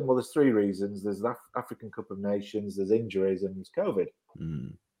reason, well, there's three reasons. There's the African Cup of Nations, there's injuries, and there's COVID.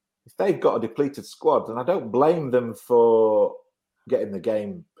 If they've got a depleted squad, then I don't blame them for getting the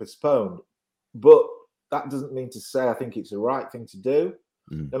game postponed. But that doesn't mean to say I think it's the right thing to do.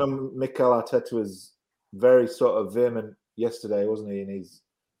 And Mikel Arteta was very sort of vehement yesterday, wasn't he, in his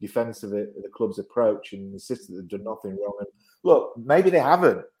defence of it, the club's approach, and insisted they've done nothing wrong. And look, maybe they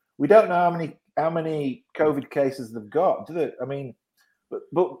haven't. We don't know how many COVID cases they've got, do they? I mean,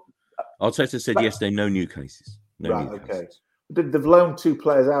 but Arteta said yesterday, no new cases. Okay. They've loaned 2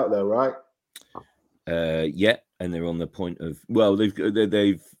 players out though, right? Yeah, and they're on the point of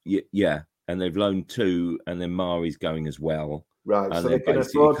and they've loaned 2, and then Mari's going as well. Right, and so then they can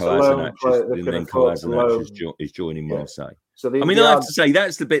basically afford to loan. And then Kolasinac is joining Marseille. So I mean, I have to say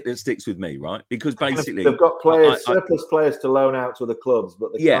that's the bit that sticks with me, right? Because basically they've got surplus players to loan out to other clubs,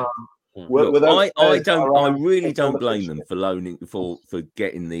 but they can't. Look, I really don't blame them for loaning for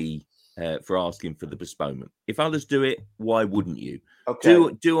getting the for asking for the postponement. If others do it, why wouldn't you? Okay.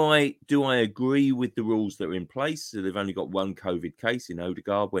 Do I agree with the rules that are in place? So they've only got 1 COVID case in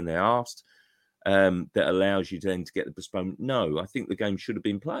Odegaard when they're asked. That allows you then to get the postponement. No, I think the game should have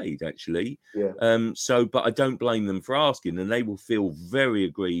been played actually. Yeah. But I don't blame them for asking, and they will feel very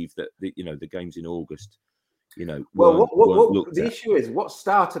aggrieved that the game's in August. Well, the issue is what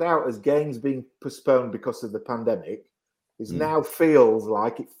started out as games being postponed because of the pandemic is now feels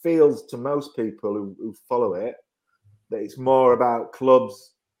to most people who follow it that it's more about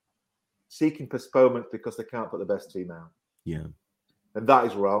clubs seeking postponement because they can't put the best team out. Yeah, and that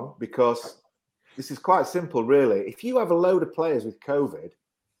is wrong because. This is quite simple, really. If you have a load of players with COVID,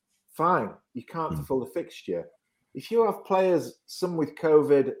 fine, you can't fulfill the fixture. If you have players, some with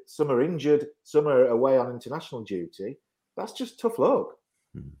COVID, some are injured, some are away on international duty, that's just tough luck.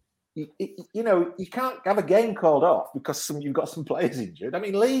 You can't have a game called off because you've got some players injured. I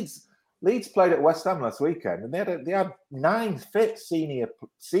mean, Leeds played at West Ham last weekend, and they had 9 fit senior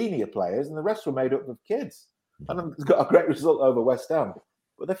players, and the rest were made up of kids. And they've got a great result over West Ham.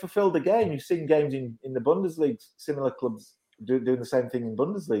 But they fulfilled the game. You've seen games in the Bundesliga, similar clubs doing the same thing in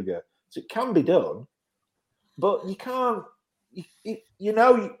Bundesliga. So it can be done, but you can't.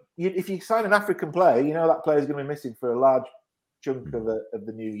 If you sign an African player, that player is going to be missing for a large chunk of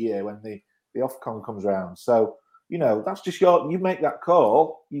the new year when the Ofcon comes around. So that's just you make that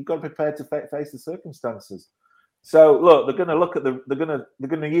call. You've got to be prepared to face the circumstances. So look, they're going to look at they're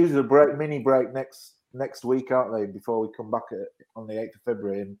going to use a mini break next week, aren't they? Before we come back on the 8th of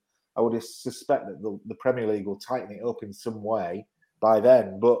February, and I would suspect that the Premier League will tighten it up in some way by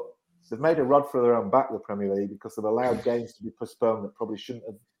then. But they've made a rod for their own back, the Premier League, because they've allowed games to be postponed that probably shouldn't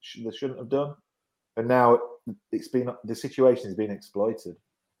have done, and now the situation has been exploited.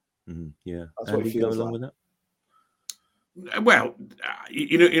 Yeah, that's what you go along with that. Well,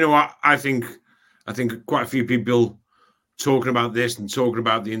 what I think quite a few people talking about this and talking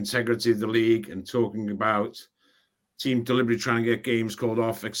about the integrity of the league and talking about team deliberately trying to get games called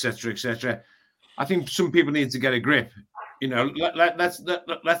off, etc., etc. I think some people need to get a grip. Let's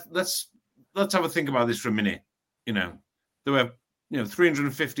have a think about this for a minute. There were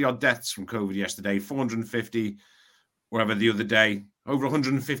 350 odd deaths from COVID yesterday, 450 wherever the other day, over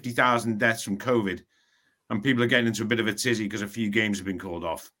 150,000 deaths from COVID, and people are getting into a bit of a tizzy because a few games have been called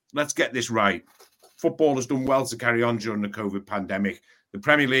off. Let's get this right. Football has done well to carry on during the COVID pandemic. The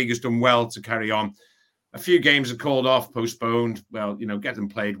Premier League has done well to carry on. A few games are called off, postponed. Well, get them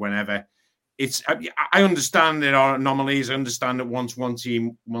played whenever. I understand there are anomalies. I understand that once one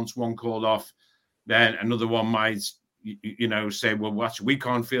team wants one called off, then another one might, say, well, actually, we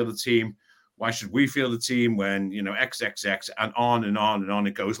can't field the team. Why should we field the team when, XXX and on and on and on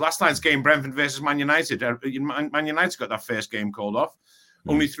it goes. Last night's game, Brentford versus Man United. Man United got that first game called off.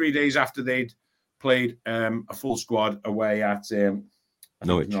 Only 3 days after they'd played a full squad away at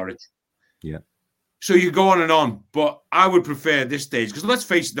Norwich. Yeah. So you go on and on, but I would prefer this stage because let's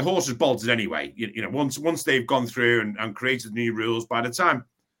face it, the horse is bolted anyway. Once they've gone through and created new rules, by the time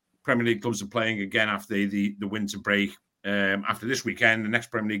Premier League clubs are playing again after the winter break, after this weekend, the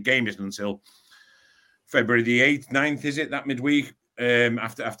next Premier League game isn't until February the 8th, 9th, is it, that midweek?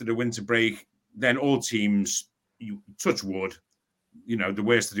 After the winter break, then all teams, you touch wood, the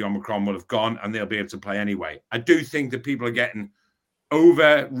worst of the Omicron will have gone and they'll be able to play anyway. I do think that people are getting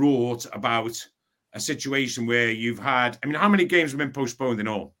overwrought about a situation where you've had, how many games have been postponed in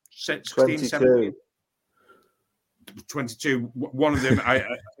all? 16, 17? 22. One of them,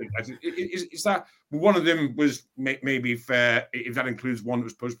 is that one of them was maybe fair if that includes one that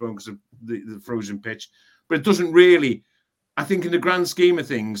was postponed because of the frozen pitch, but it doesn't really. I think in the grand scheme of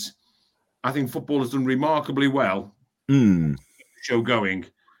things, I think football has done remarkably well. Show going,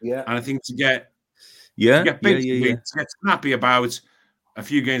 and I think to get snappy about a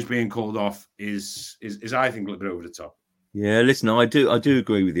few games being called off is I think a little bit over the top. Yeah, listen, I do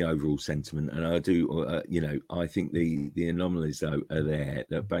agree with the overall sentiment, and I do, I think the anomalies though are there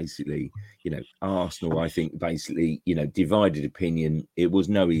that basically, Arsenal, I think basically, divided opinion. It was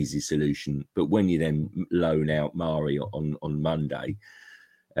no easy solution, but when you then loan out Mari on Monday,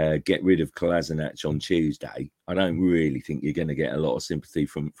 get rid of Kolasinac on Tuesday, I don't really think you're going to get a lot of sympathy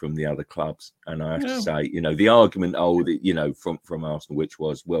from the other clubs. And I have to say, the argument, from Arsenal, which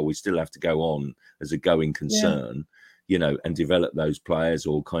was, well, we still have to go on as a going concern. And develop those players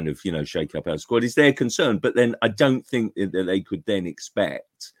or kind of, shake up our squad is their concern. But then I don't think that they could then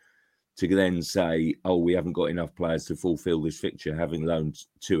expect to then say, oh, we haven't got enough players to fulfill this fixture, having loaned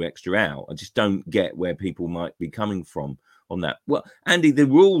 2 extra out. I just don't get where people might be coming from on that. Well, Andy, the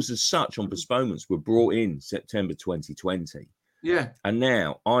rules as such on postponements were brought in September 2020. Yeah. And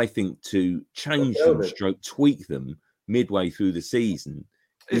now I think to change them, tweak them midway through the season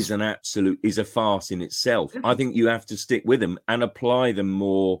is a farce in itself. I think you have to stick with them and apply them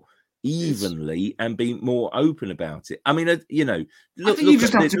more evenly and be more open about it. I mean, look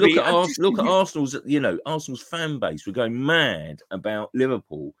at Arsenal's, Arsenal's fan base were going mad about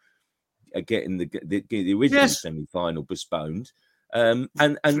Liverpool getting the original semi-final postponed. And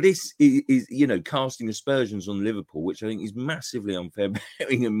this is casting aspersions on Liverpool, which I think is massively unfair,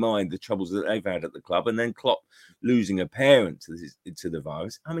 bearing in mind the troubles that they've had at the club, and then Klopp losing a parent to the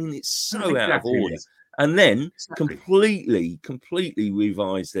virus. I mean, it's so out of order. And then completely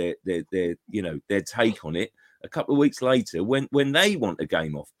revise their take on it a couple of weeks later when they want a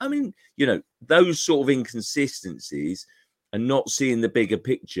game off. I mean, those sort of inconsistencies. And not seeing the bigger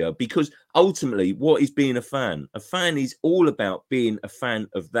picture, because ultimately, what is being a fan? A fan is all about being a fan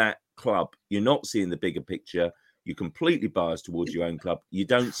of that club. You're not seeing the bigger picture. You're completely biased towards your own club. You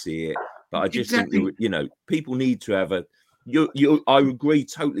don't see it. But I just think that, people need to have I agree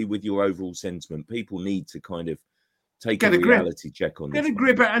totally with your overall sentiment. People need to kind of take a reality check on this. Get a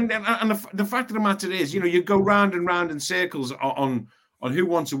grip, and the fact of the matter is, you go round and round in circles on who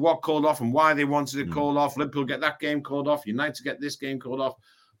wanted what called off and why they wanted it called off. Liverpool get that game called off. United get this game called off.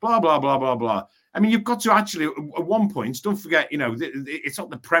 Blah, blah, blah, blah, blah. I mean, you've got to actually, at one point, don't forget, it's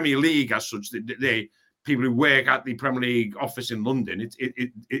not the Premier League as such. The people who work at the Premier League office in London,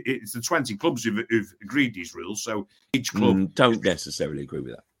 it's the 20 clubs who've agreed these rules. So each club... don't necessarily agree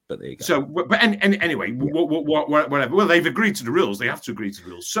with that. But there you go. So, anyway, whatever. Well, they've agreed to the rules. They have to agree to the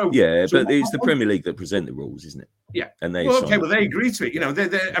rules. So but it's the Premier League that present the rules, isn't it? Yeah. And they they agree to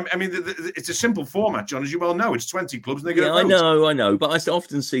it. It's a simple format, John, as you well know. It's 20 clubs, and they get a vote. I know. But I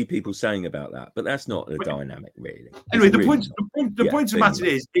often see people saying about that. But that's not the dynamic, really. Anyway, the point of the matter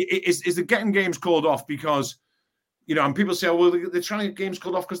is they're getting games called off because, and people say, oh, well, they're trying to get games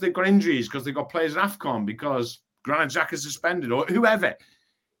called off because they've got injuries, because they've got players at AFCON, because Granit Xhaka is suspended, or whoever.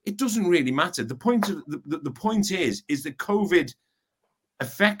 It doesn't really matter. The point is that COVID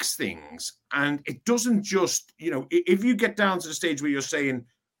affects things, and it doesn't just, if you get down to the stage where you're saying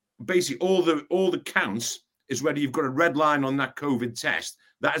basically all the counts is whether you've got a red line on that COVID test,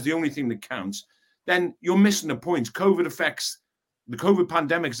 that is the only thing that counts, then you're missing the point. The COVID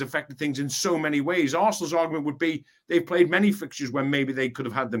pandemic has affected things in so many ways. Arsenal's argument would be they've played many fixtures when maybe they could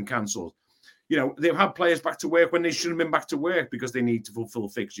have had them cancelled. They've had players back to work when they shouldn't have been back to work because they need to fulfill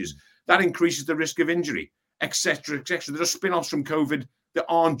fixtures. That increases the risk of injury, etc., etc. There are spin-offs from COVID that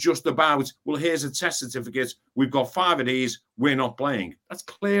aren't just about, well, here's a test certificate. We've got 5 of these. We're not playing. That's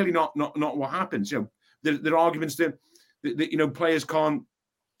clearly not what happens. There are arguments that players can't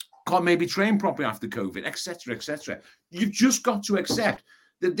maybe train properly after COVID, etc., etc. You've just got to accept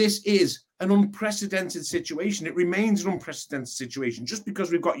that this is an unprecedented situation. It remains an unprecedented situation. Just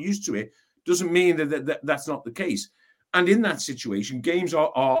because we've got used to it doesn't mean that that's not the case. And in that situation, games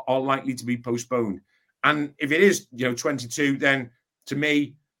are likely to be postponed. And if it is, 22, then to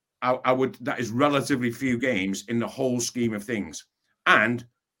me, I would, that is relatively few games in the whole scheme of things. And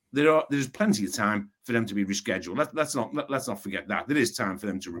there's plenty of time for them to be rescheduled. Let's not forget that. There is time for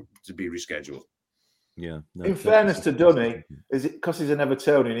them to be rescheduled. Yeah. No, in fairness to Dunny, is it because he's an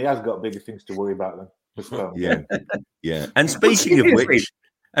Evertonian? He has got bigger things to worry about than. Yeah. And speaking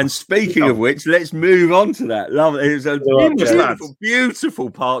of which, let's move on to that. Love it. It was a beautiful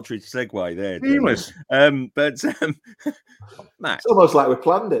Partridge segue there. Seamless. Matt. It's almost like we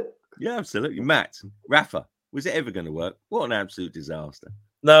planned it. Yeah, absolutely. Matt, Rafa, was it ever going to work? What an absolute disaster.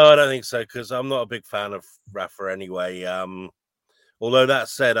 No, I don't think so, because I'm not a big fan of Rafa anyway. Although that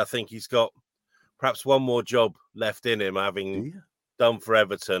said, I think he's got perhaps one more job left in him, having done for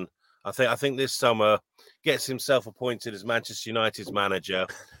Everton. I think this summer gets himself appointed as Manchester United's manager,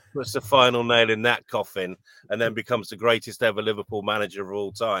 puts the final nail in that coffin, and then becomes the greatest ever Liverpool manager of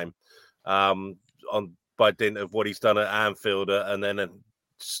all time. by dint of what he's done at Anfield and then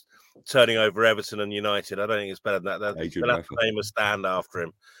turning over Everton and United. I don't think it's better than that. They'll have to name a stand after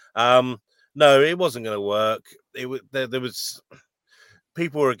him. No, it wasn't going to work. There was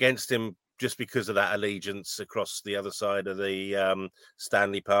people were against him just because of that allegiance across the other side of the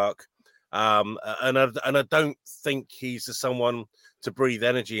Stanley Park. And I don't think he's someone to breathe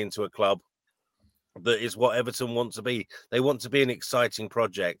energy into a club. That is what Everton want to be. They want to be an exciting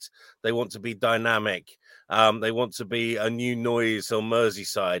project. They want to be dynamic. They want to be a new noise on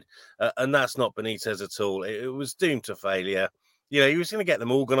Merseyside. And that's not Benitez at all. It was doomed to failure. You know, he was going to get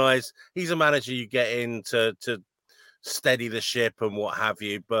them organised. He's a manager you get in to steady the ship and what have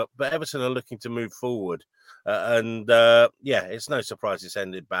you. But Everton are looking to move forward. It's no surprise it's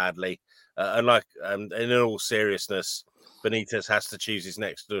ended badly. And in all seriousness, Benitez has to choose his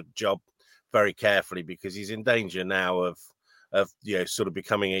next job very carefully because he's in danger now of sort of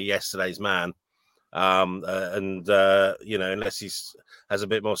becoming a yesterday's man. Unless he has a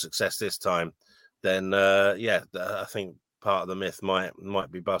bit more success this time, then I think part of the myth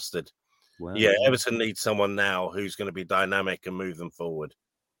might be busted. Wow. Yeah, Everton needs someone now who's going to be dynamic and move them forward.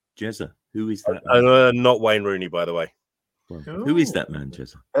 Jezza, who is that? Not Wayne Rooney, by the way. Well, who is that man,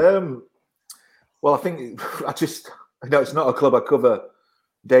 Jezza? Well, I think it's not a club I cover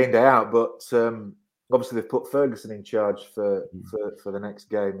day in, day out, but obviously they've put Ferguson in charge for the next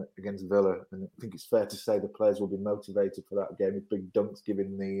game against Villa, and I think it's fair to say the players will be motivated for that game with Big Dunks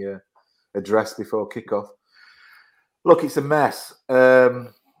giving the address before kickoff. Look, it's a mess. They're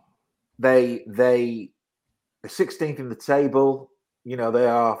 16th in the table. You know, they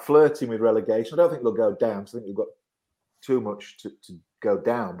are flirting with relegation. I don't think they'll go down. So I think they've got too much to go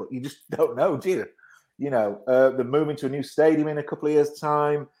down, but you just don't know, do you? You know, they're moving to a new stadium in a couple of years'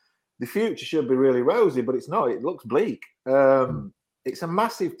 time. The future should be really rosy, but it's not. It looks bleak. It's a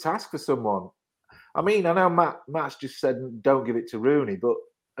massive task for someone. I mean, I know Matt's just said don't give it to Rooney, but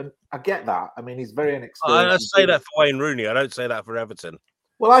I get that. I mean, he's very inexperienced. I say that for Wayne Rooney. I don't say that for Everton.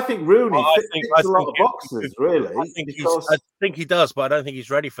 Well, I think Rooney ticks a lot of boxes, really. I think he does, but I don't think he's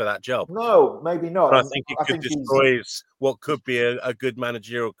ready for that job. No, maybe not. I think it destroys what could be a good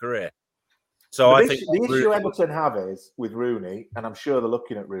managerial career. So I think the issue Everton have is with Rooney, and I'm sure they're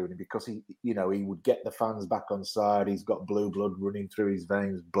looking at Rooney because he would get the fans back on side. He's got blue blood running through his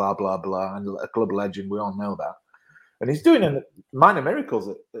veins, blah blah blah, and a club legend. We all know that, and he's doing minor miracles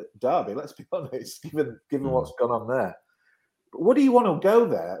at Derby. Let's be honest, given what's gone on there. But what do you want to go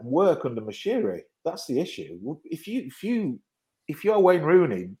there and work under Moshiri? That's the issue. If you're Wayne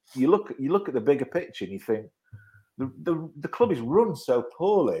Rooney, you look at the bigger picture and you think the club is run so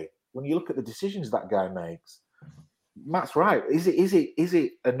poorly. When you look at the decisions that guy makes, Matt's right. Is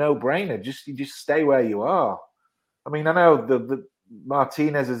it a no-brainer? You just stay where you are. I mean, I know the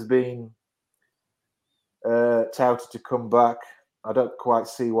Martinez has been touted to come back. I don't quite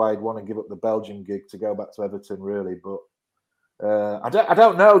see why he'd want to give up the Belgian gig to go back to Everton, really. But I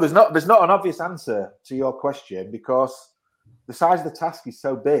don't know. There's not an obvious answer to your question because the size of the task is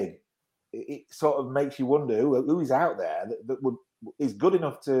so big. It sort of makes you wonder who is out there that is good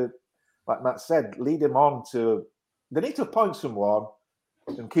enough to, like Matt said, lead him on to. They need to appoint someone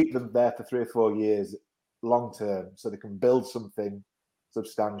and keep them there for 3 or 4 years, long term, so they can build something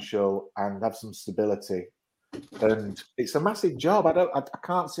substantial and have some stability. And it's a massive job. I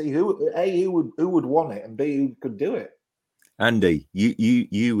can't see who would want it, and B, who could do it. Andy,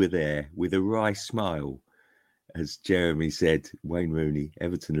 you were there with a wry smile, as Jeremy said. Wayne Rooney,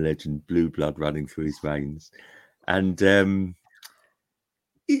 Everton legend, blue blood running through his veins, and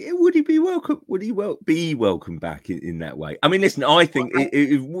would he be welcome? Would he be welcome back in that way? I mean, listen, I think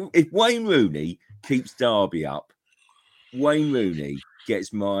if Wayne Rooney keeps Derby up, Wayne Rooney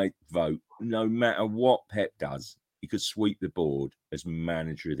gets my vote. No matter what Pep does, he could sweep the board as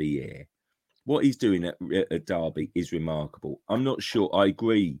manager of the year. What he's doing at Derby is remarkable. I'm not sure I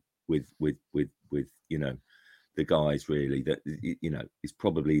agree with the guys really that it's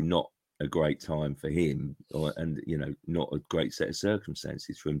probably not a great time for him, and not a great set of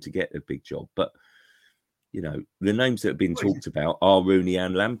circumstances for him to get a big job. But the names that have been talked about are Rooney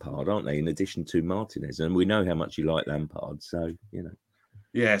and Lampard, aren't they? In addition to Martinez, and we know how much you like Lampard. So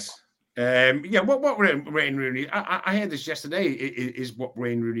Yes. What Wayne Rooney? I heard this yesterday. Is what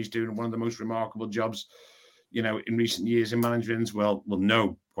Wayne Rooney's doing one of the most remarkable jobs, in recent years in management? Well,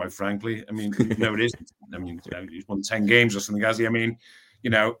 no, quite frankly. I mean, no, it isn't. I mean, he's won 10 games or something, has he? I mean,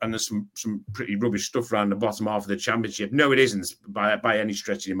 and there's some pretty rubbish stuff around the bottom half of the championship. No, it isn't by any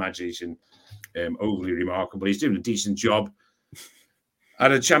stretch of the imagination overly remarkable. He's doing a decent job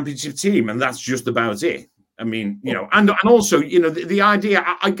at a championship team, and that's just about it. I mean, you know, and also, you know, the idea.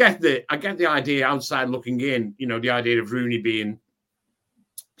 I get the idea outside looking in. You know, the idea of Rooney being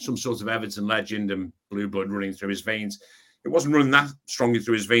some sort of Everton legend and blue blood running through his veins. It wasn't running that strongly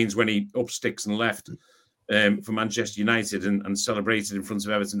through his veins when he up sticks and left for Manchester United and celebrated in front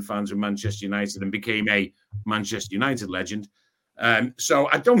of Everton fans with Manchester United and became a Manchester United legend. So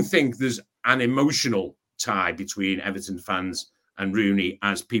I don't think there's an emotional tie between Everton fans and Rooney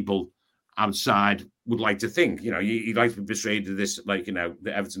as people outside would like to think. You know, you'd like to be persuaded of this, like, you know,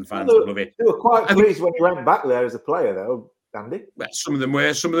 the Everton fans would love it. They were quite pleased when he went back there as a player, though, Andy. Well, some of them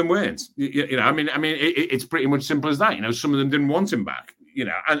were, some of them weren't. You know, I mean, it's pretty much simple as that. You know, some of them didn't want him back. You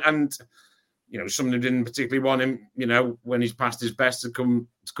know, and you know, some of them didn't particularly want him. You know, when he's past his best to come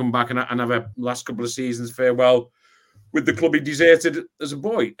back and have a last couple of seasons farewell with the club he deserted as a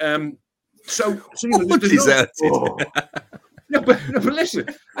boy. So you know, deserted. No, but listen,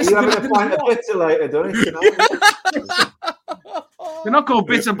 you're having a pint of bitter later, don't you? They're not called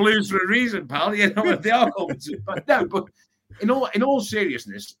bitter blues for a reason, pal. You know, they are called bitter. But no, but in all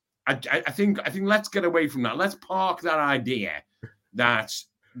seriousness, I think let's get away from that. Let's park that idea that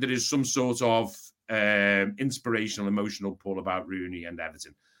there is some sort of inspirational, emotional pull about Rooney and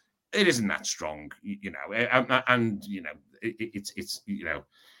Everton. It isn't that strong, you know, and you know, it's you know,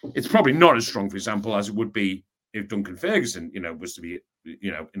 it's probably not as strong, for example, as it would be if Duncan Ferguson, you know, was to be,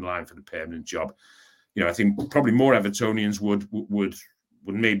 you know, in line for the permanent job. You know, I think probably more Evertonians would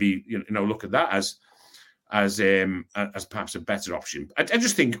maybe, you know, look at that as perhaps a better option. I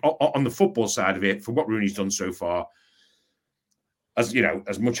just think on the football side of it, for what Rooney's done so far, as you know,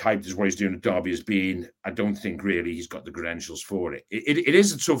 as much hyped as what he's doing at Derby has been, I don't think really he's got the credentials for it. It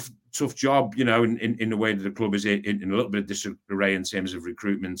is a tough job, you know, in the way that the club is in a little bit of disarray in terms of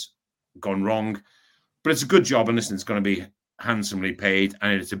recruitment gone wrong. But it's a good job, and listen, it's going to be handsomely paid,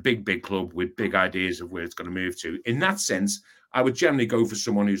 and it's a big club with big ideas of where it's going to move to. In that sense, I would generally go for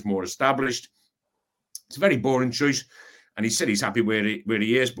someone who's more established. It's a very boring choice, and he said he's happy where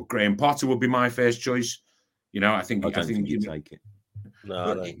he is, but Graham Potter would be my first choice. You know, I think you take it.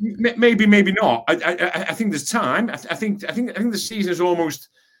 No. Maybe not. I think there's time. I think the season is almost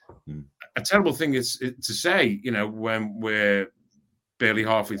a terrible thing to say. You know, when we're barely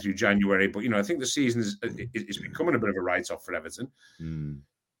halfway through January, but you know, I think the season is becoming a bit of a write-off for Everton.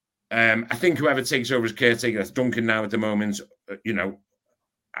 I think whoever takes over as caretaker, that's Duncan now at the moment. You know,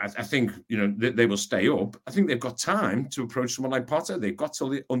 I think you know they will stay up. I think they've got time to approach someone like Potter. They've got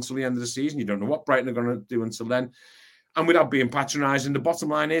until the end of the season. You don't know what Brighton are going to do until then. And without being patronising, the bottom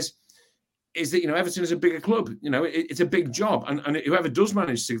line is that you know Everton is a bigger club. You know, it's a big job, and whoever does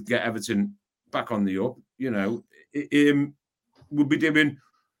manage to get Everton back on the up, you know, will be doing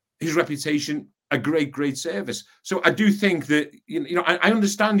his reputation a great service. So I do think that you know I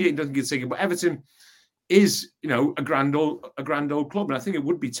understand you don't think it's taken, but Everton is you know a grand old club, and I think it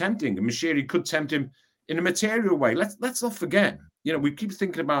would be tempting. And Moshiri could tempt him in a material way. Let's not forget. You know, we keep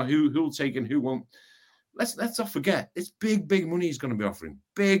thinking about who'll take and who won't. Let's not forget. It's big money he's going to be offering.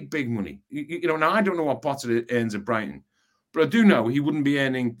 Big money. You know, now I don't know what Potter earns at Brighton, but I do know he wouldn't be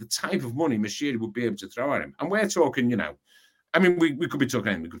earning the type of money Moshiri would be able to throw at him. And we're talking, you know. I mean, we could be talking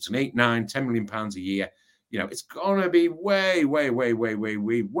anything. We could talk 8, 9, 10 million pounds a year. You know, it's going to be way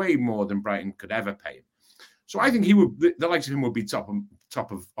more than Brighton could ever pay him. So I think the likes of him would be top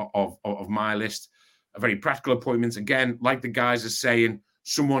of my list. A very practical appointment. Again, like the guys are saying,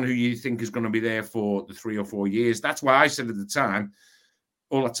 someone who you think is going to be there for the 3 or 4 years. That's why I said at the time,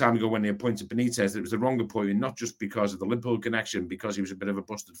 all that time ago when they appointed Benitez, that it was the wrong appointment, not just because of the Liverpool connection, because he was a bit of a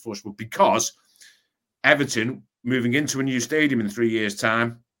busted fuss, but because Everton, moving into a new stadium in 3 years'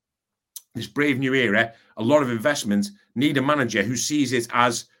 time, this brave new era, a lot of investment, need a manager who sees it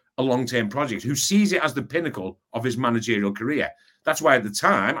as a long-term project, who sees it as the pinnacle of his managerial career. That's why at the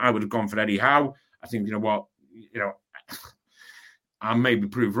time I would have gone for Eddie Howe. I think, you know what, you know, I may be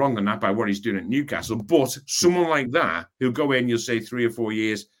proved wrong on that by what he's doing at Newcastle, but someone like that who'll go in, you'll say 3 or 4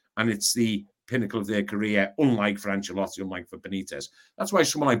 years, and it's the pinnacle of their career, unlike for Ancelotti, unlike for Benitez. That's why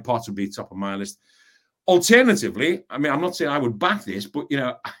someone like Potter would be top of my list. Alternatively, I mean, I'm not saying I would back this, but, you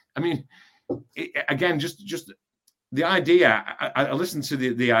know, I mean, again, just the idea, I listened to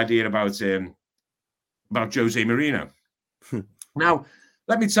the idea about Jose Mourinho. Now,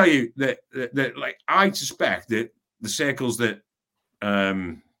 let me tell you that like, I suspect that the circles that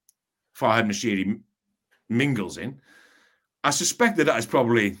Farhad Moshiri mingles in, I suspect that is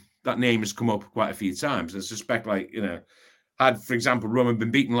probably, that name has come up quite a few times. I suspect, like, you know, had, for example, Roma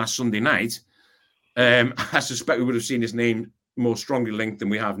been beaten last Sunday night, I suspect we would have seen his name more strongly linked than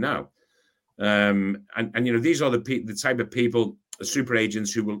we have now. And you know, these are the type of people, the super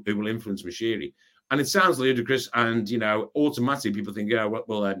agents who will influence Moshiri. And it sounds ludicrous, and automatically people think,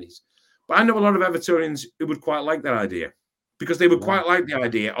 well, Eddie's. But I know a lot of Evertonians who would quite like that idea, because they would quite like the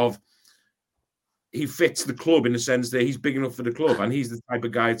idea of he fits the club in the sense that he's big enough for the club, and he's the type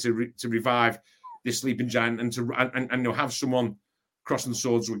of guy to revive this sleeping giant and have someone crossing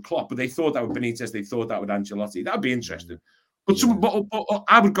swords with Klopp. But they thought that with Benitez, they thought that with Ancelotti. That would be interesting. But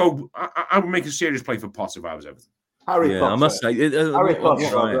I would make a serious play for Potter if I was Everton. Harry Potter. I must say, Harry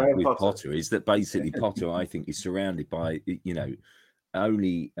Potter with Potter is that basically Potter, I think, is surrounded by,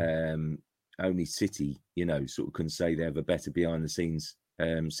 only City, sort of can say they have a better behind the scenes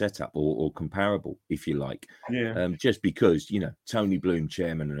setup or comparable, if you like. Yeah. Just because, Tony Bloom,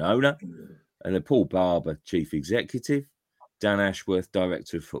 chairman and owner, and then Paul Barber, chief executive, Dan Ashworth,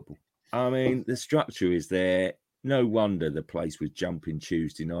 director of football. I mean, the structure is there. No wonder the place was jumping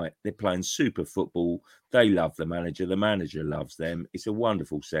Tuesday night. They're playing super football. They love the manager. The manager loves them. It's a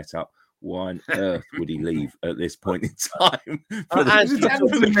wonderful setup. Why on earth would he leave at this point in time?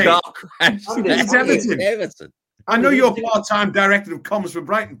 Everton. I know you're part-time director of comms for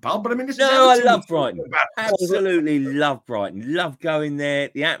Brighton, pal, but I mean, I love Brighton. Absolutely love Brighton. Love going there.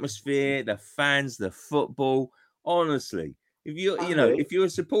 The atmosphere, the fans, the football. Honestly. If if you're a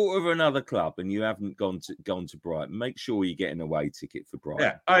supporter of another club and you haven't gone to Brighton, make sure you're getting a away ticket for Brighton.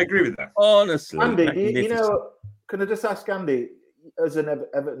 Yeah, I agree with that. Honestly, Andy, can I just ask Andy, as an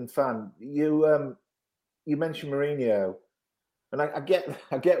Everton fan, you mentioned Mourinho, and I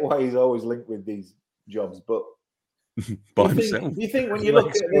get why he's always linked with these jobs, but by himself. Do you think when you look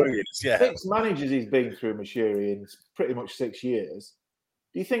at the 6 managers he's been through, Moshiri, in pretty much 6 years?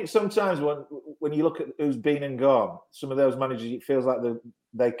 Do you think sometimes when you look at who's been and gone, some of those managers, it feels like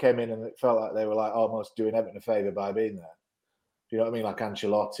they came in and it felt like they were like almost doing Everton a favour by being there? Do you know what I mean? Like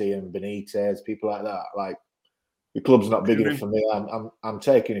Ancelotti and Benitez, people like that. Like, the club's not big enough for me. I'm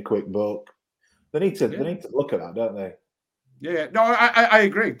taking a quick buck. They need to look at that, don't they? Yeah. No, I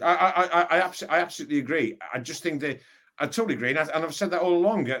agree. I absolutely agree. I just think I totally agree, and I've said that all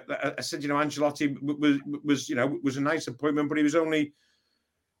along. I said, Ancelotti was a nice appointment, but he was only,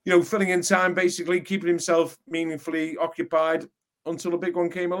 filling in time, basically keeping himself meaningfully occupied until a big one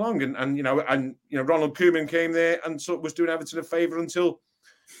came along. And Ronald Koeman came there and was doing Everton a favour until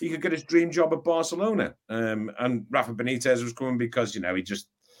he could get his dream job at Barcelona. And Rafa Benitez was coming because, he'd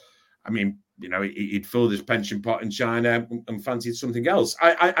filled his pension pot in China and fancied something else.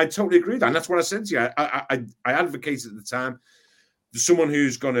 I totally agree with that. And that's what I said to you. I advocated at the time, someone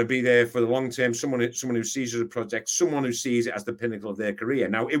who's going to be there for the long term, someone who sees it as a project, someone who sees it as the pinnacle of their career.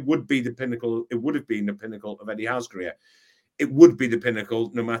 Now, it would be the pinnacle. It would have been the pinnacle of Eddie Howe's career. It would be the pinnacle,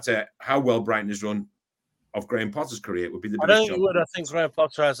 no matter how well Brighton is run, of Graham Potter's career. It would be the biggest job. I think Graham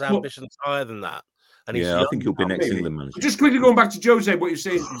Potter has ambitions higher than that. And I think he'll be next England manager. Just quickly going back to Jose, what you're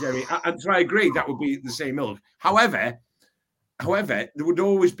saying, Jerry, I agree that would be the same ilk. However, there would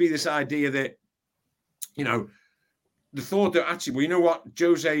always be this idea that, the thought that actually, well, you know what,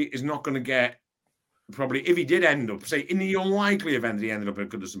 Jose is not going to get, probably, if he did end up, say, in the unlikely event he ended up at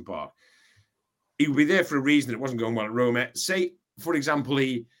Goodison Park, he would be there for a reason. It wasn't going well at Roma. Say, for example,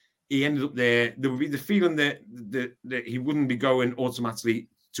 he ended up there. There would be the feeling that he wouldn't be going automatically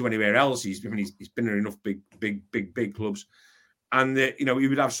to anywhere else. He's been in enough big clubs, and that he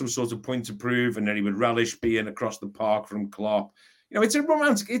would have some sort of point to prove, and then he would relish being across the park from Klopp. It's a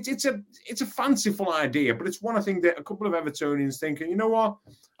romantic. It's a fanciful idea, but it's one I think that a couple of Evertonians thinking, you know what,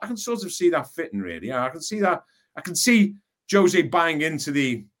 I can sort of see that fitting. Really, I can see that. I can see Jose buying into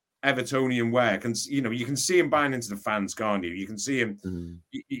the Evertonian way. You can see him buying into the fans, can't you? You can see him.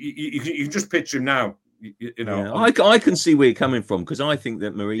 You can just picture him now. I can see where you're coming from, because I think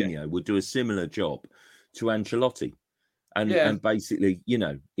that Mourinho would do a similar job to Ancelotti, and basically,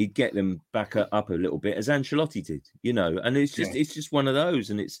 he'd get them back up a little bit as Ancelotti did, and it's just one of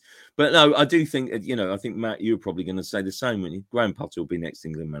those. But no, I do think, I think Matt, you're probably going to say the same, wouldn't you? Graham Potter will be next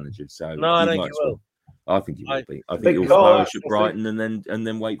England manager. So no, I think he will. I think he will be. I think he'll flourish at Brighton and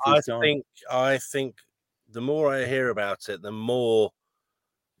then wait for his time. I think the more I hear about it, the more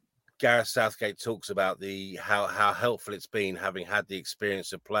Gareth Southgate talks about how helpful it's been having had the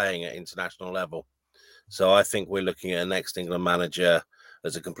experience of playing at international level. So I think we're looking at a next England manager,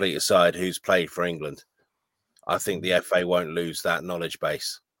 as a complete aside, who's played for England. I think the FA won't lose that knowledge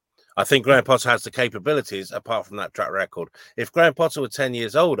base. I think Graham Potter has the capabilities, apart from that track record. If Graham Potter were 10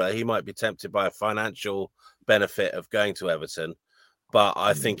 years older, he might be tempted by a financial benefit of going to Everton. But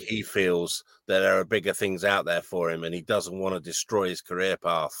I think he feels that there are bigger things out there for him, and he doesn't want to destroy his career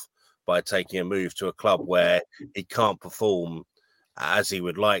path by taking a move to a club where he can't perform as he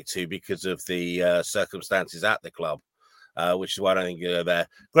would like to because of the circumstances at the club. which is why I don't think you go there.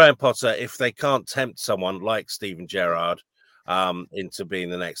 Graham Potter, if they can't tempt someone like Steven Gerrard into being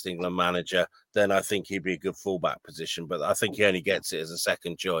the next England manager, then I think he'd be a good fullback position. But I think he only gets it as a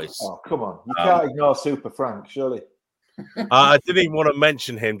second choice. Oh, come on. You can't ignore Super Frank, surely. I didn't even want to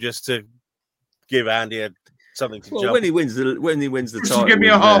mention him just to give Andy something to jump. When he wins the title, give me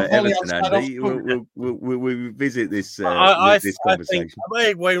a half volley Everton, Andy, we'll visit this this conversation. I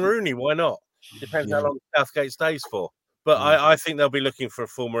think Wayne Rooney, why not? Depends how long Southgate stays for. But I think they'll be looking for a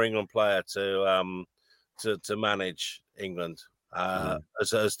former England player to manage England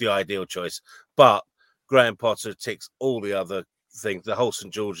as the ideal choice. But Graham Potter ticks all the other things, the whole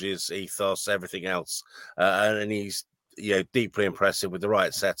St George's ethos, everything else, and he's deeply impressive with the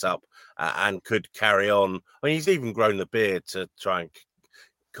right setup and could carry on. I mean, he's even grown the beard to try and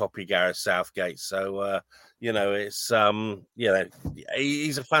copy Gareth Southgate. So it's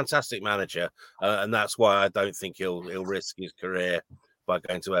he's a fantastic manager, and that's why I don't think he'll risk his career by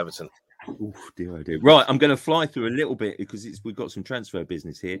going to Everton. Oof, dear, oh dear. Right, I'm going to fly through a little bit because we've got some transfer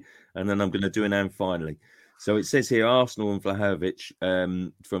business here, and then I'm going to do an and finally. So it says here Arsenal and Vlahovic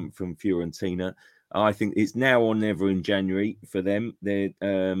from Fiorentina. I think it's now or never in January for them. They're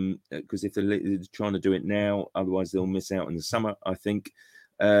because if they're trying to do it now, otherwise they'll miss out in the summer, I think.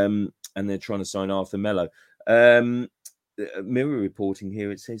 And they're trying to sign Arthur Melo. Mirror reporting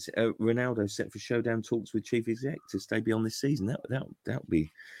here, it says Ronaldo set for showdown talks with chief exec to stay beyond this season.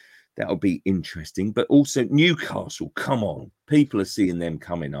 That'll be interesting. But also Newcastle, come on, people are seeing them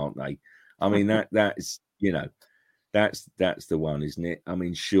coming, aren't they? I mean that's that's the one, isn't it? I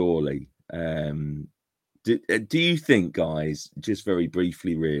mean, surely. Do you think, guys, just very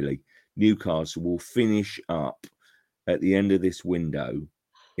briefly, really, Newcastle will finish up at the end of this window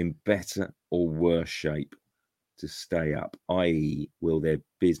in better or worse shape to stay up? I.e., will their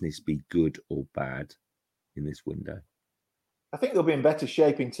business be good or bad in this window? I think they'll be in better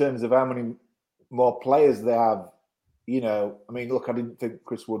shape in terms of how many more players they have. I mean, look, I didn't think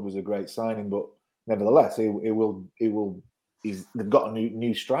Chris Wood was a great signing, but nevertheless, they've got a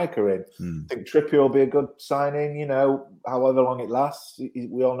new striker in. I think Trippier will be a good signing, however long it lasts.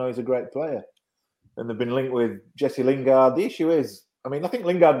 We all know he's a great player. And they've been linked with Jesse Lingard. The issue is, I mean, I think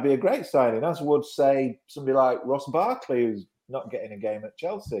Lingard would be a great signing, as would, say, somebody like Ross Barkley, who's not getting a game at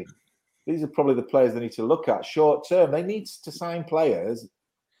Chelsea. These are probably the players they need to look at. Short term, they need to sign players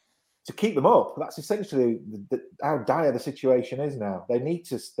to keep them up. That's essentially how dire the situation is now. They need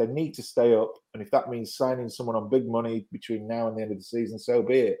to stay up, and if that means signing someone on big money between now and the end of the season, so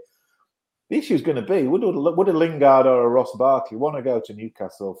be it. The issue is going to be, would a Lingard or a Ross Barkley want to go to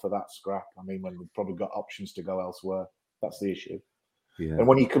Newcastle for that scrap? I mean, when they've probably got options to go elsewhere. That's the issue. Yeah. And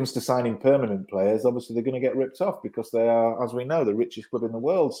when it comes to signing permanent players, obviously they're going to get ripped off because they are, as we know, the richest club in the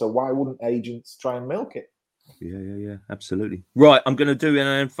world. So why wouldn't agents try and milk it? Yeah, absolutely. Right, I'm going to do it,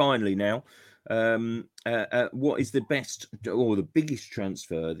 and finally now, what is the best or the biggest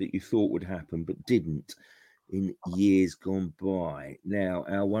transfer that you thought would happen but didn't in years gone by? Now,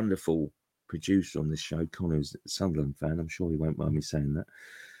 our wonderful producer on this show, Connor, is a Sunderland fan. I'm sure he won't mind me saying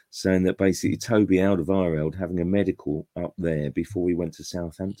that basically Toby Alderweireld having a medical up there before he went to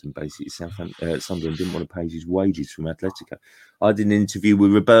Southampton. Basically, Sunderland didn't want to pay his wages from Atletico. I did an interview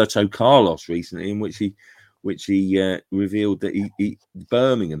with Roberto Carlos recently in which he revealed that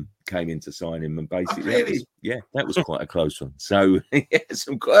Birmingham came in to sign him, and basically, that was quite a close one. So,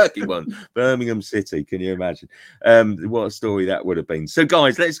 some quirky one. Birmingham City, can you imagine? What a story that would have been. So,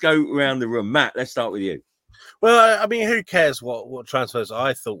 guys, let's go around the room. Matt, let's start with you. Well, I mean, who cares what transfers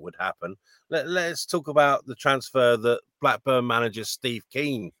I thought would happen? Let's talk about the transfer that Blackburn manager Steve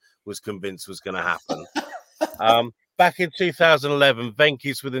Keane was convinced was going to happen. Back in 2011,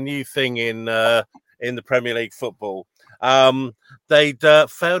 Venky's with a new thing in the Premier League football. They'd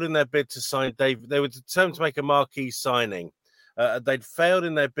failed in their bid to sign David. They were determined to make a marquee signing. They'd failed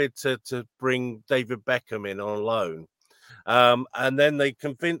in their bid to bring David Beckham in on loan. And then they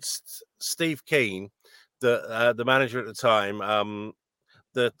convinced Steve Keane, the manager at the time,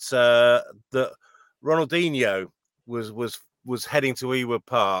 that Ronaldinho was heading to Ewood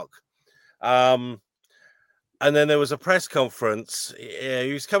Park. And then there was a press conference.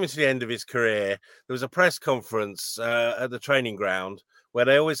 He was coming to the end of his career. There was a press conference at the training ground where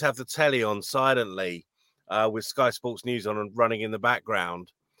they always have the telly on silently with Sky Sports News on and running in the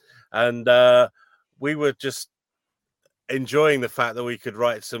background. And we were just enjoying the fact that we could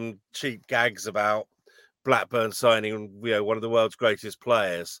write some cheap gags about Blackburn signing, one of the world's greatest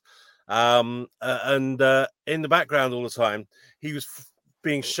players. And in the background all the time, he was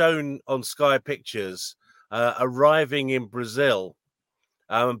being shown on Sky Pictures arriving in Brazil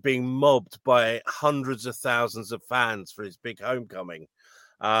being mobbed by hundreds of thousands of fans for his big homecoming.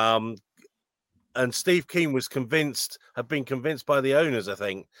 And Steve Kean had been convinced by the owners, I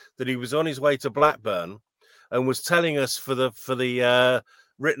think, that he was on his way to Blackburn, and was telling us for the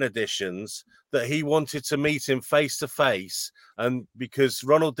written editions that he wanted to meet him face to face, and because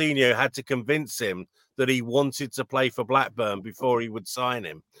Ronaldinho had to convince him that he wanted to play for Blackburn before he would sign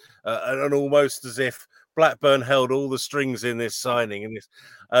him, and almost as if Blackburn held all the strings in this signing,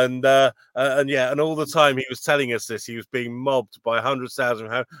 and all the time he was telling us this, he was being mobbed by 100,000.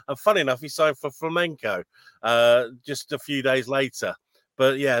 And funny enough, he signed for Flamenco just a few days later.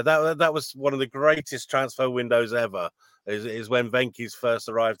 But yeah, that was one of the greatest transfer windows ever. Is when Venkis first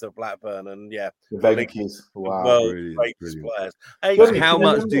arrived at Blackburn, and yeah, the Venkis, wow, well, brilliant. players. Hey, how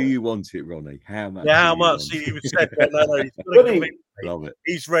much do you want it, Ronnie? How much? Yeah, how much? He said, no, love it.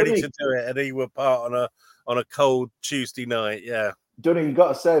 He's ready to do it, and he were part on a cold Tuesday night. Yeah, Dunny, you got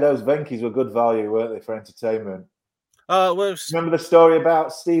to say those Venkis were good value, weren't they, for entertainment? Well, remember the story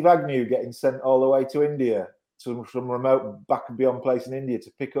about Steve Agnew getting sent all the way to India, to some remote back and beyond place in India,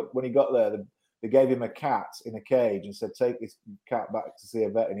 to pick up when he got there. They gave him a cat in a cage and said, "Take this cat back to see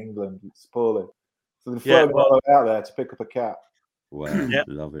a vet in England. It's poorly." So they flew him all the way out there to pick up a cat. Wow,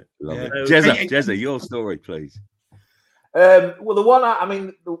 love it. Jezza, your story, please. Well, the one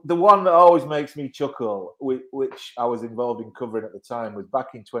that always makes me chuckle, which I was involved in covering at the time, was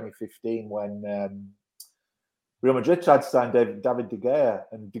back in 2015 when Real Madrid tried to sign David De Gea,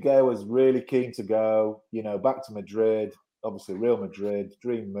 and De Gea was really keen to go, back to Madrid. Obviously, Real Madrid,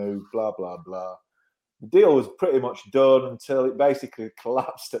 dream move, blah, blah, blah. The deal was pretty much done until it basically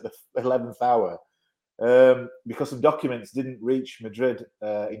collapsed at the 11th hour because some documents didn't reach Madrid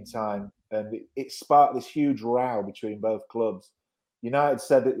in time. And it sparked this huge row between both clubs. United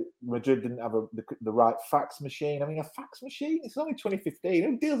said that Madrid didn't have the right fax machine. I mean, a fax machine? It's only 2015.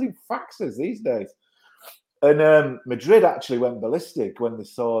 Who deals in faxes these days? And Madrid actually went ballistic when they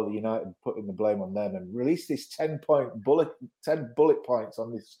saw the United putting the blame on them and released this 10 bullet points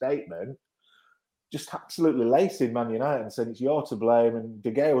on this statement, just absolutely lacing Man United and saying it's you're to blame. And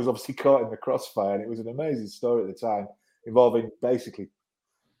De Gea was obviously caught in the crossfire, and it was an amazing story at the time, involving basically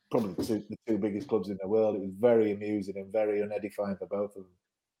probably the two biggest clubs in the world. It was very amusing and very unedifying for both of them.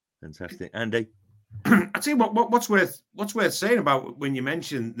 Fantastic, Andy. I tell you what's worth saying about when you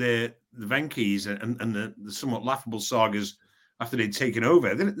mentioned the Venkis and the somewhat laughable sagas after they'd taken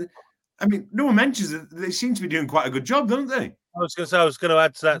over. I mean, no one mentions that they seem to be doing quite a good job, don't they? I was going to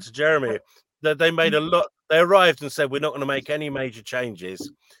add to that to Jeremy that they made a lot. They arrived and said we're not going to make any major changes,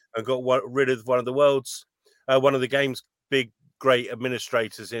 and got rid of one of the game's great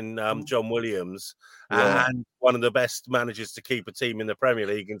administrators in John Williams, and one of the best managers to keep a team in the Premier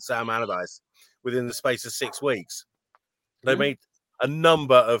League in Sam Allardyce. Within the space of 6 weeks, they made a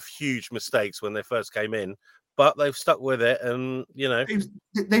number of huge mistakes when they first came in, but they've stuck with it, and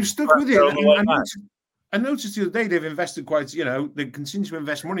they've stuck with it. I noticed the other day they've invested quite. They continue to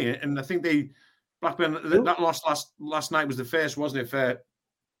invest money, and I think Blackburn that loss last night was the first, wasn't it? For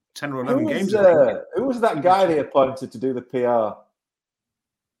 10 or 11 games. Who was that guy they appointed to do the PR?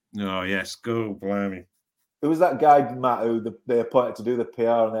 Oh yes, go blimey. Who was that guy, Matt, who they appointed to do the PR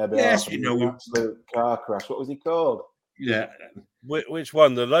on their behalf? Yes, absolute car crash. What was he called? Yeah. Which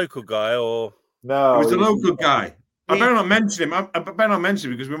one? The local guy or? No, it was the local guy. I better not mention him. I better not mention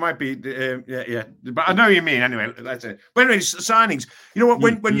him because we might be. Yeah. But I know what you mean. Anyway, that's it. But anyway, signings. You know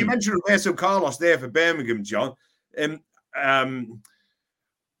what? When you mentioned Roberto Carlos there for Birmingham, John,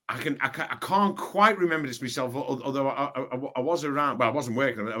 I can't quite remember this myself. Although I was around. Well, I wasn't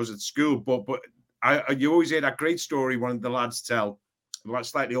working. I was at school, but you always hear that great story one of the lads tell,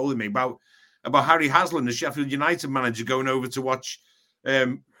 slightly older than me, about Harry Haslam, the Sheffield United manager, going over to watch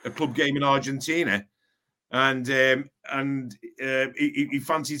a club game in Argentina, and he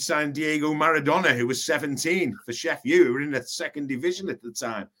fancied signing Diego Maradona, who was 17 for Sheffield, who were in the second division at the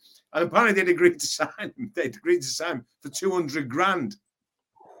time, and apparently they'd agreed to sign him. They'd agreed to sign him for 200 grand.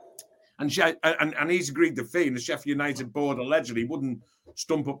 And he's agreed the fee, and the Sheffield United board allegedly wouldn't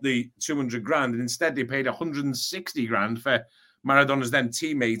stump up the 200 grand, and instead they paid 160 grand for Maradona's then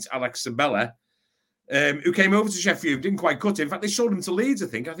teammate, Alex Sabella, who came over to Sheffield, didn't quite cut it. In fact, they sold him to Leeds, I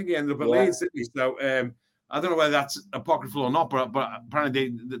think. I think he ended up at Leeds, didn't he? So I don't know whether that's apocryphal or not, but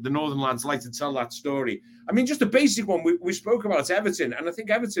apparently the Northern lads like to tell that story. I mean, just a basic one. We spoke about Everton, and I think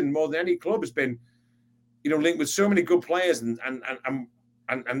Everton, more than any club, has been, linked with so many good players and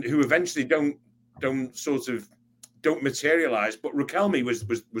who eventually don't materialize. But Riquelme was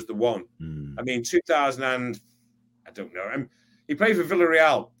the one. I mean, 2000 and I don't know. He played for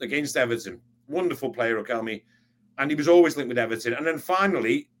Villarreal against Everton. Wonderful player, Riquelme. he was always linked with Everton. And then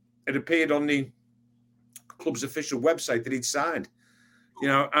finally, it appeared on the club's official website that he'd signed. You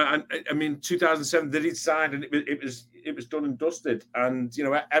know, and I mean, 2007 that he'd signed, and it was done and dusted. And you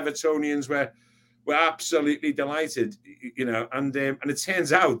know, Evertonians were absolutely delighted. You know, and it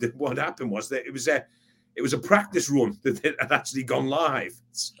turns out that what happened was that it was a practice run that had actually gone live.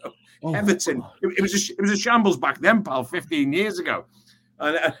 So Everton, it was a shambles back then, pal, 15 years ago,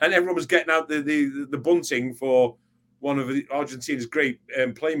 and everyone was getting out the bunting for one of Argentina's great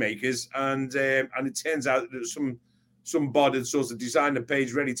playmakers, and it turns out that some bod had sort of designed a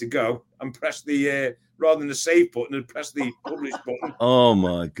page ready to go and pressed the rather than the save button and pressed the publish button. Oh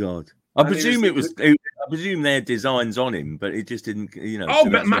my God! I presume I presume their designs on him, but it just didn't. You know. Oh,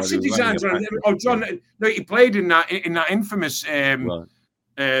 so massive designs on him. Oh, John, no, he played in that infamous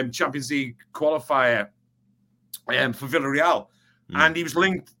Champions League qualifier for Villarreal, and he was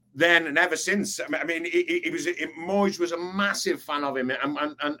linked then and ever since. I mean, Moyes was a massive fan of him,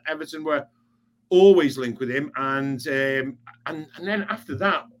 and Everton were always linked with him, and then after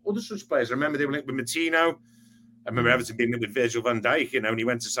that, other such players. I remember they were linked with Martino. I remember Everton being linked with Virgil van Dijk, you know, and he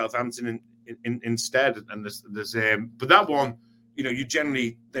went to Southampton instead. And there's but that one, you know,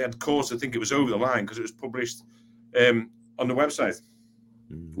 they had course. I think it was over the line because it was published on the website.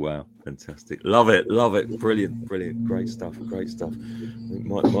 Wow, fantastic! Love it, brilliant, great stuff. I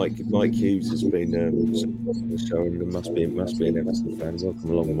think Mike Hughes has been showing. There must be an Everton fan. Welcome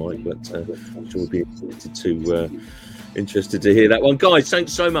along, Mike. But I'm sure we'll be interested to hear that one, guys.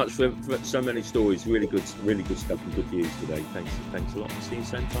 Thanks so much for so many stories. Really good stuff and good views today. Thanks a lot. See you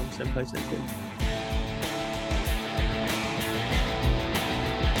same time, same place next week.